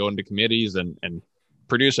plan. We're going to go into committees and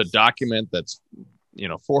produce a document that's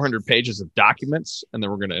 400 pages of documents, and then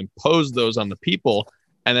we're going to impose those on the people,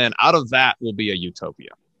 and then out of that will be a utopia.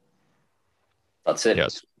 That's it.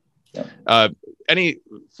 Yes. Yeah. Any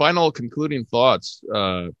final concluding thoughts,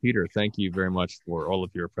 Peter? Thank you very much for all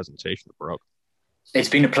of your presentation of Baroque. It's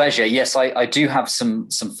been a pleasure. Yes, I do have some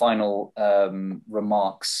final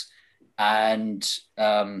remarks, and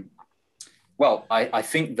I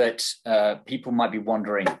think that people might be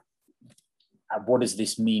wondering, what does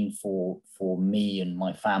this mean for me and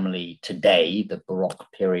my family today? The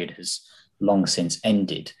Baroque period has long since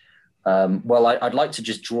ended. I'd like to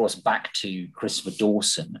just draw us back to Christopher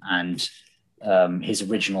Dawson and his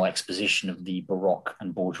original exposition of the Baroque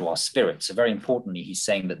and bourgeois spirit. So very importantly, he's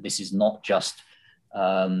saying that this is not just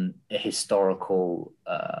a historical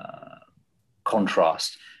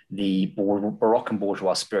contrast. The Baroque and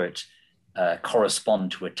bourgeois spirit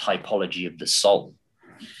correspond to a typology of the soul.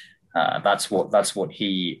 That's what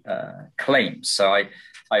he claims. So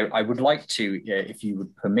I would like to, if you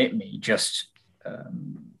would permit me, just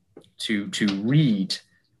to read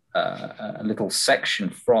a little section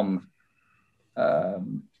from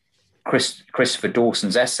Christopher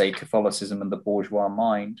Dawson's essay, Catholicism and the Bourgeois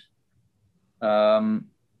Mind. And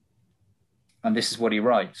this is what he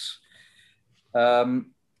writes.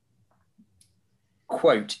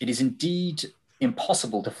 Quote, "It is indeed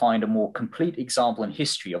impossible to find a more complete example in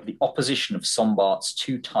history of the opposition of Sombart's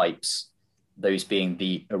two types, those being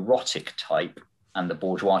the erotic type and the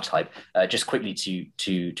bourgeois type." Just quickly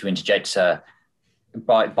to interject,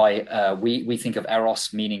 we think of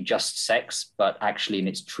eros meaning just sex, but actually in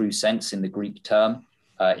its true sense in the Greek term,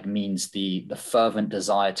 it means the fervent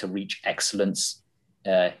desire to reach excellence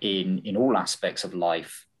in all aspects of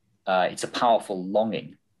life. It's a powerful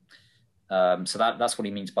longing. So that's what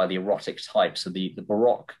he means by the erotic type. So the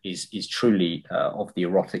Baroque is truly of the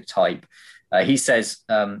erotic type. He says,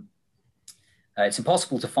 It's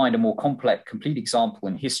impossible to find a more complete example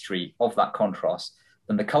in history of that contrast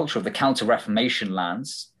than the culture of the Counter-Reformation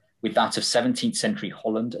lands with that of 17th century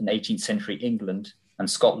Holland and 18th century England and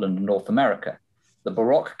Scotland and North America. The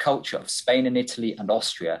Baroque culture of Spain and Italy and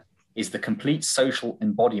Austria is the complete social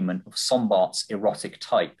embodiment of Sombart's erotic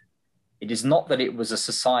type. It is not that it was a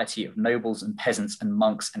society of nobles and peasants and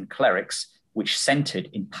monks and clerics, which centered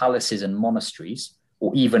in palaces and monasteries,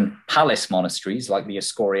 or even palace monasteries like the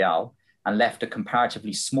Escorial, and left a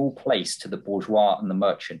comparatively small place to the bourgeois and the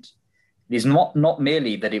merchant. It is not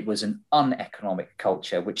merely that it was an uneconomic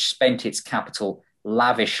culture which spent its capital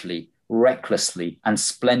lavishly, recklessly, and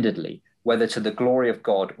splendidly, whether to the glory of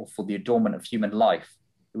God or for the adornment of human life.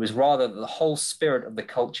 It was rather that the whole spirit of the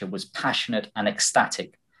culture was passionate and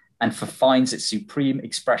ecstatic, and finds its supreme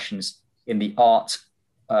expressions in the art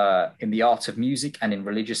of music and in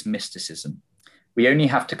religious mysticism. We only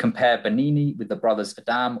have to compare Bernini with the brothers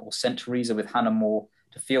Adam or St. Teresa with Hannah More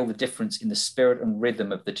to feel the difference in the spirit and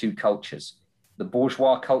rhythm of the two cultures. The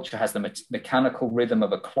bourgeois culture has the mechanical rhythm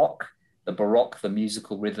of a clock, the Baroque the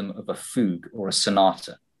musical rhythm of a fugue or a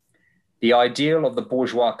sonata. The ideal of the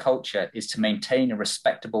bourgeois culture is to maintain a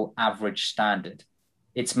respectable average standard.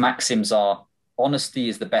 Its maxims are: honesty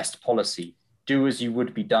is the best policy, do as you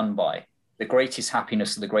would be done by, the greatest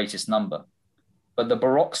happiness of the greatest number. But the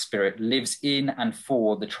Baroque spirit lives in and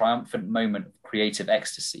for the triumphant moment of creative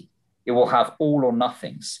ecstasy. It will have all or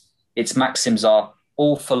nothings. Its maxims are: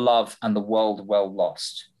 all for love and the world well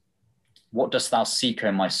lost. What dost thou seek,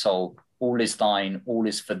 O my soul? All is thine, all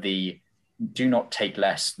is for thee. Do not take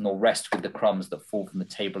less, nor rest with the crumbs that fall from the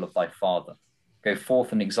table of thy father. Go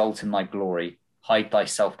forth and exult in thy glory, hide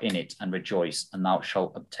thyself in it and rejoice, and thou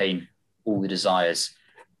shalt obtain all the desires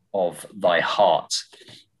of thy heart.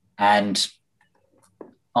 And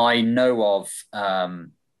I know of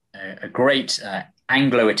a great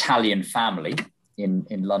Anglo-Italian family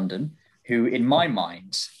in London who, in my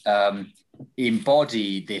mind,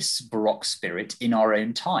 embody this Baroque spirit in our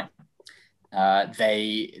own time.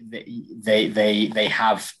 They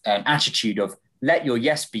have an attitude of let your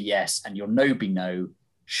yes be yes and your no be no,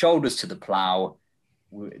 shoulders to the plow.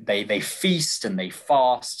 They feast and they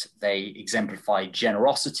fast. They exemplify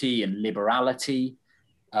generosity and liberality.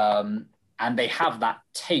 And they have that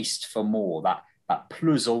taste for more, that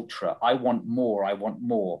plus ultra. I want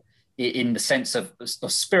more, in the sense of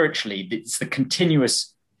spiritually, it's the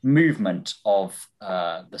continuous movement of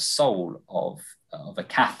the soul of a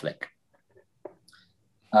Catholic.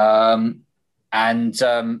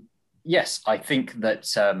 Yes, I think that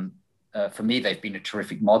for me, they've been a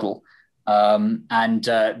terrific model.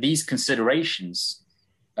 These considerations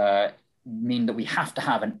mean that we have to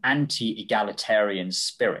have an anti-egalitarian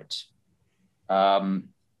spirit.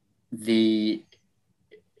 The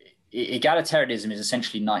egalitarianism is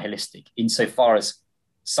essentially nihilistic insofar as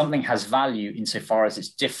something has value insofar as it's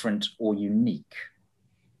different or unique.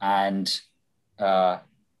 And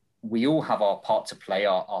we all have our part to play,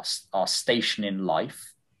 our station in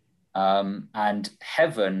life. And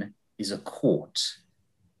heaven is a court.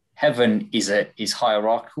 Heaven is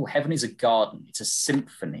hierarchical. Heaven is a garden. It's a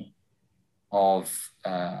symphony of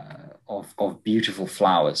beautiful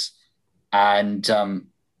flowers. And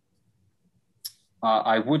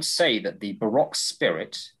I would say that the Baroque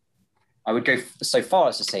spirit, I would go so far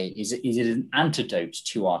as to say, is an antidote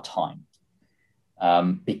to our time,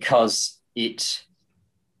 because it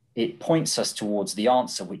points us towards the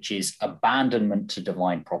answer, which is abandonment to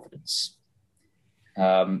divine providence.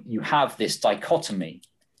 You have this dichotomy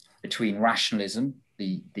between rationalism,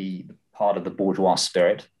 the part of the bourgeois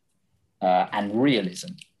spirit, and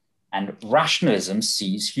realism. And rationalism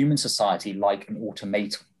sees human society like an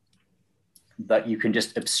automaton that you can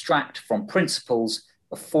just abstract from principles,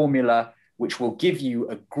 a formula which will give you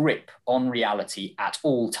a grip on reality at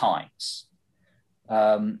all times.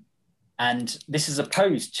 And this is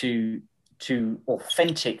opposed to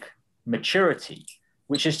authentic maturity,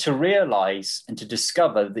 which is to realize and to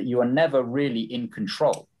discover that you are never really in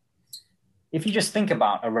control. If you just think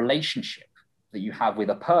about a relationship that you have with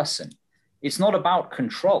a person, it's not about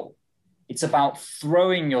control. It's about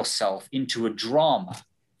throwing yourself into a drama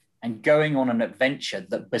and going on an adventure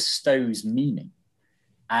that bestows meaning.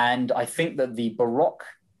 And I think that the Baroque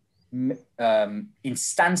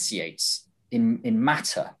instantiates in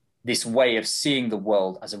matter this way of seeing the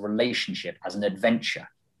world as a relationship, as an adventure.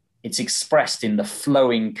 It's expressed in the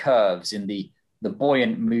flowing curves, in the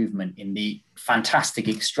buoyant movement, in the fantastic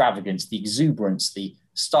extravagance, the exuberance, the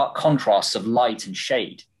stark contrasts of light and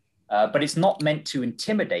shade. But it's not meant to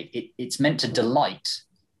intimidate, it's meant to delight,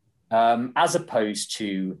 as opposed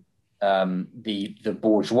to the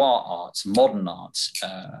bourgeois arts, modern arts,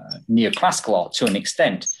 neoclassical art to an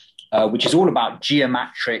extent, which is all about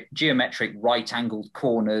geometric right-angled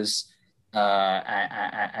corners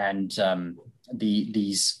and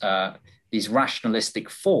these rationalistic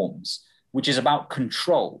forms, which is about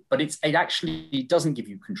control. But it actually doesn't give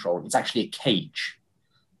you control. It's actually a cage.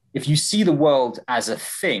 If you see the world as a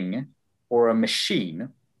thing or a machine,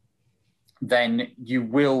 then you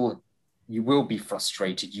will be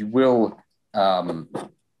frustrated. You will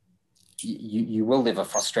live a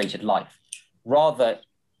frustrated life. Rather,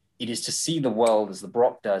 it is to see the world, as the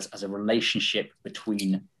Baroque does, as a relationship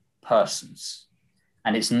between persons.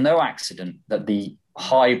 And it's no accident that the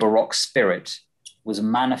high Baroque spirit was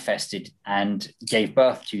manifested and gave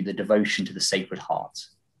birth to the devotion to the Sacred Heart,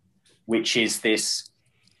 which is this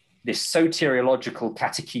soteriological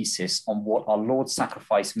catechesis on what our Lord's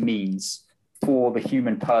sacrifice means for the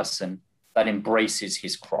human person that embraces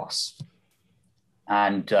his cross.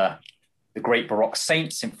 And the great Baroque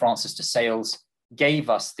saint, St. Francis de Sales, gave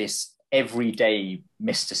us this everyday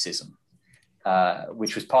mysticism,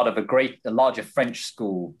 which was part of a larger French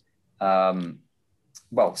school. St.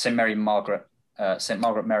 Margaret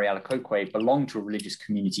Mary Alacoque belonged to a religious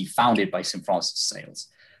community founded by St. Francis de Sales.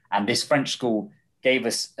 And this French school gave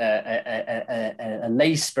us a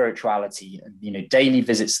lay spirituality, daily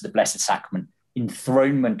visits to the Blessed Sacrament,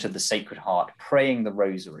 enthronement of the Sacred Heart, praying the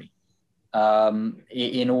Rosary,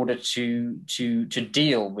 in order to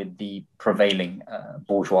deal with the prevailing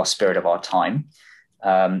bourgeois spirit of our time.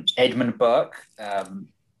 Edmund Burke,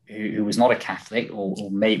 who was not a Catholic,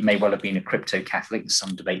 or may well have been a crypto-Catholic, there's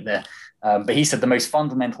some debate there, but he said the most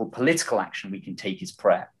fundamental political action we can take is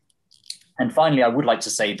prayer. And finally, I would like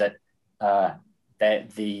to say that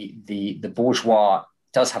the bourgeois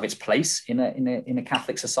does have its place in a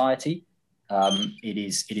Catholic society. It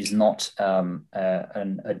is not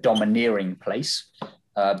a domineering place,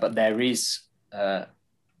 but there is a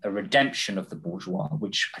redemption of the bourgeois,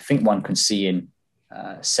 which I think one can see in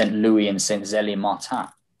Saint Louis and Saint Zélie Martin,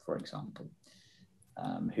 for example,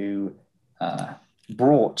 who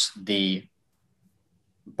brought the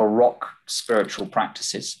Baroque spiritual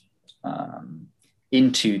practices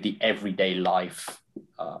into the everyday life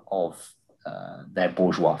of their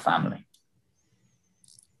bourgeois family.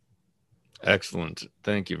 Excellent.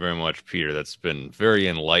 Thank you very much, Peter. That's been very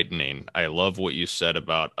enlightening. I love what you said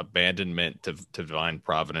about abandonment to divine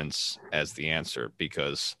providence as the answer,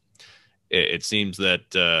 because it seems that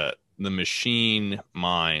the machine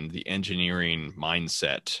mind, the engineering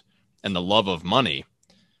mindset, and the love of money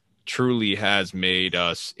truly has made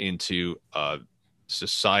us into a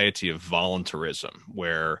society of voluntarism,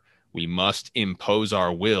 where we must impose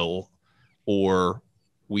our will or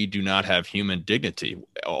we do not have human dignity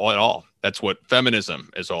at all. That's what feminism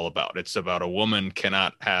is all about. It's about a woman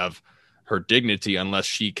cannot have her dignity unless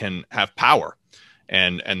she can have power.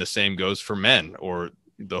 And the same goes for men, or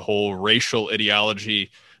the whole racial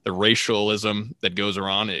ideology, the racialism that goes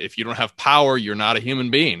around. If you don't have power, you're not a human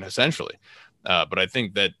being, essentially. But I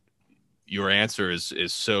think that your answer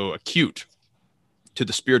is so acute to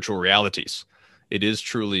the spiritual realities. It is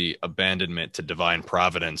truly abandonment to divine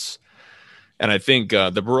providence. And I think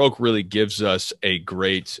the Baroque really gives us a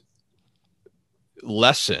great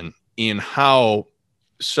lesson in how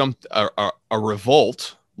a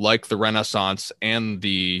revolt like the Renaissance and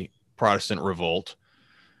the Protestant revolt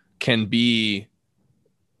can be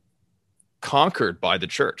conquered by the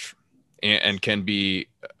church and can be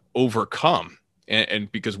overcome.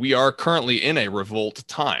 And because we are currently in a revolt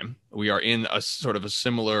time, we are in a sort of a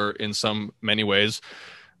similar, in many ways,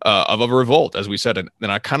 of a revolt, as we said, an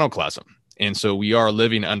iconoclasm. And so we are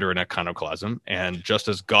living under an iconoclasm. And just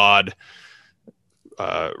as God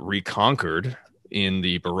reconquered in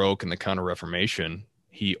the Baroque and the Counter-Reformation,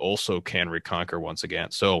 he also can reconquer once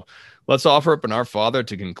again. So let's offer up an Our Father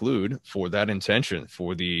to conclude for that intention,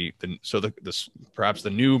 for perhaps the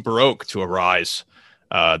new Baroque to arise,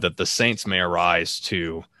 that the saints may arise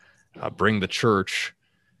to bring the church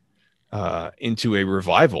into a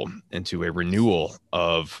revival, into a renewal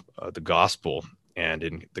of the gospel and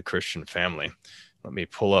in the Christian family. Let me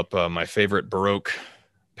pull up my favorite Baroque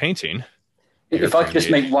painting. If I could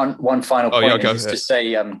just make one final point, yeah, just to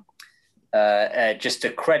say, just a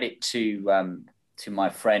credit to my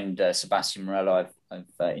friend Sebastian Morello.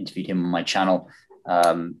 I've interviewed him on my channel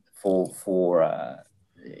for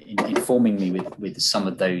informing me with some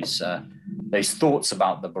of those thoughts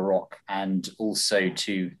about the Baroque, and also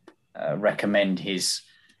to recommend his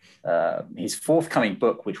forthcoming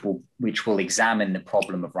book, which will examine the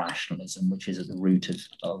problem of rationalism, which is at the root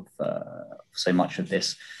of so much of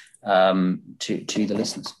this, to the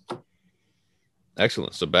listeners.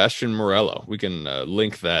 Excellent. Sebastian Morello. We can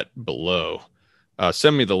link that below.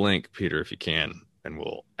 Send me the link, Peter, if you can, and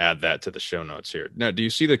we'll add that to the show notes here. Now, do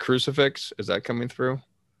you see the crucifix? Is that coming through?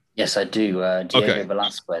 Yes, I do. Diego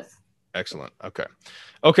Velasquez. Excellent.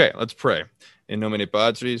 Okay, let's pray. In nomine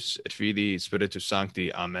Patris et Filii Spiritus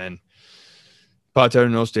Sancti. Amen. Pater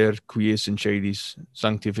noster, qui es in celis,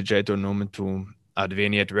 sanctificetur nomen tuum,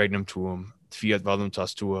 adveniat regnum tuum, fiat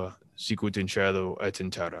voluntas tua, sicut in cielo et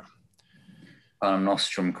in terra. Panem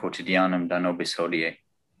nostrum quotidianum da nobis hodie,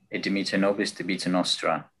 et dimite nobis debita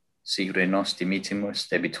nostra, sicut nos dimitimus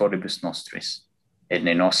debitoribus nostris, et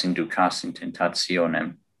ne nos inducas in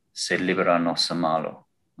tentationem, sed libera nos a malo.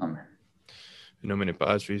 Amen. In nomine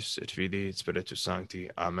Patris et Filii et Spiritus Sancti.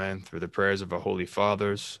 Amen. Through the prayers of our holy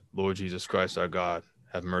fathers, Lord Jesus Christ our God,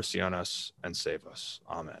 have mercy on us and save us.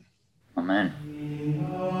 Amen. Amen.